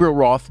 Gabriel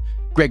Roth,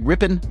 Greg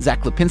Rippin,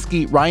 Zach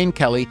Lipinski, Ryan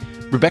Kelly,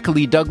 Rebecca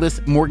Lee Douglas,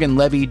 Morgan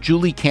Levy,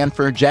 Julie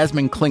Canfer,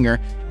 Jasmine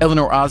Klinger,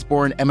 Eleanor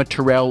Osborne, Emma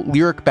Terrell,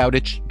 Lyric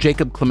Bowditch,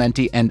 Jacob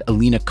Clementi, and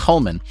Alina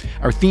Kuhlman.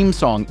 Our theme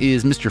song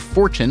is Mr.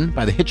 Fortune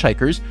by the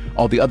Hitchhikers.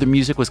 All the other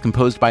music was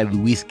composed by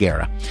Luis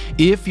Guerra.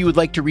 If you would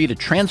like to read a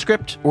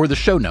transcript or the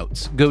show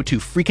notes, go to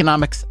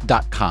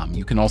Freakonomics.com.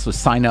 You can also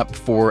sign up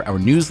for our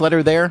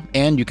newsletter there,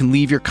 and you can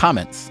leave your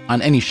comments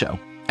on any show.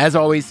 As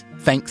always,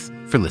 thanks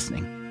for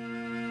listening.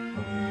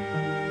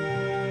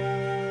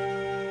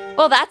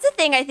 Well, that's a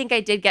thing I think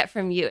I did get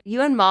from you.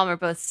 You and Mom are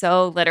both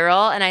so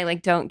literal, and I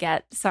don't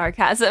get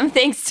sarcasm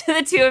thanks to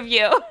the two of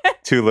you.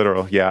 Too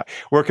literal, yeah.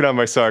 Working on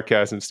my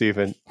sarcasm,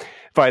 Stephen.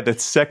 By the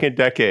second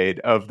decade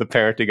of the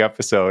parenting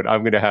episode,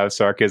 I'm going to have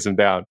sarcasm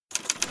down.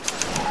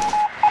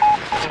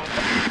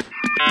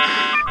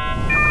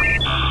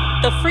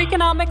 The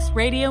Freakonomics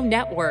Radio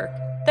Network,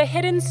 the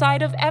hidden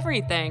side of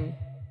everything.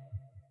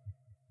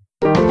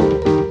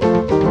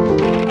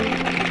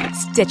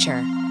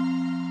 Stitcher.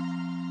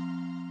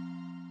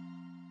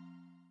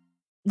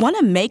 Want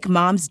to make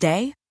Mom's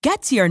day?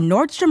 Get to your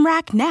Nordstrom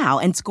Rack now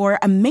and score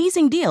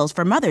amazing deals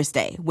for Mother's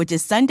Day, which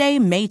is Sunday,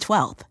 May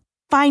 12th.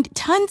 Find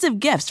tons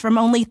of gifts from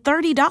only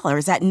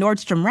 $30 at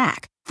Nordstrom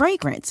Rack.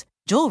 Fragrance,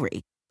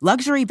 jewelry,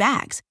 luxury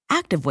bags,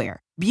 activewear,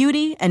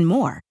 beauty, and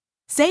more.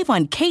 Save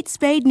on Kate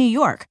Spade New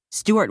York,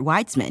 Stuart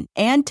Weitzman,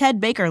 and Ted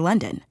Baker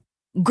London.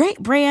 Great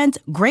brands,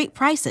 great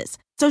prices.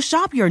 So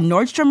shop your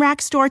Nordstrom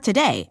Rack store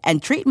today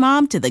and treat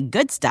Mom to the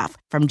good stuff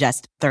from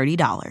just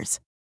 $30.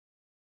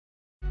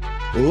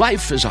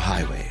 Life is a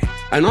highway,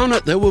 and on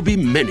it there will be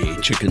many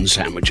chicken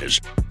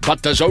sandwiches.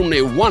 But there's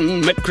only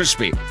one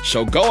McCrispy.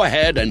 So go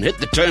ahead and hit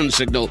the turn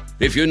signal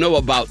if you know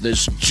about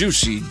this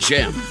juicy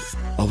gem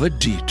of a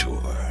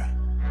detour.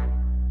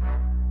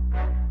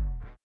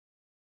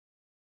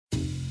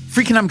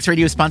 Freakonomics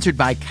Radio is sponsored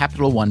by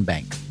Capital One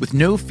Bank. With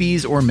no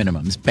fees or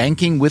minimums,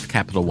 banking with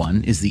Capital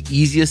One is the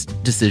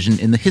easiest decision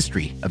in the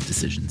history of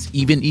decisions,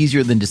 even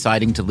easier than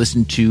deciding to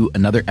listen to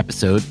another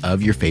episode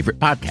of your favorite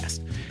podcast.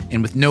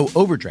 And with no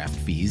overdraft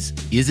fees,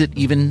 is it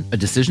even a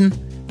decision?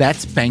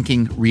 That's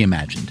banking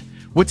reimagined.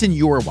 What's in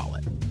your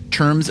wallet?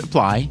 Terms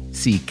apply.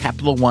 See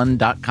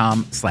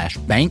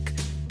CapitalOne.com/bank.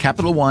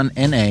 Capital One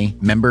N.A.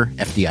 member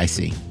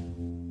FDIC.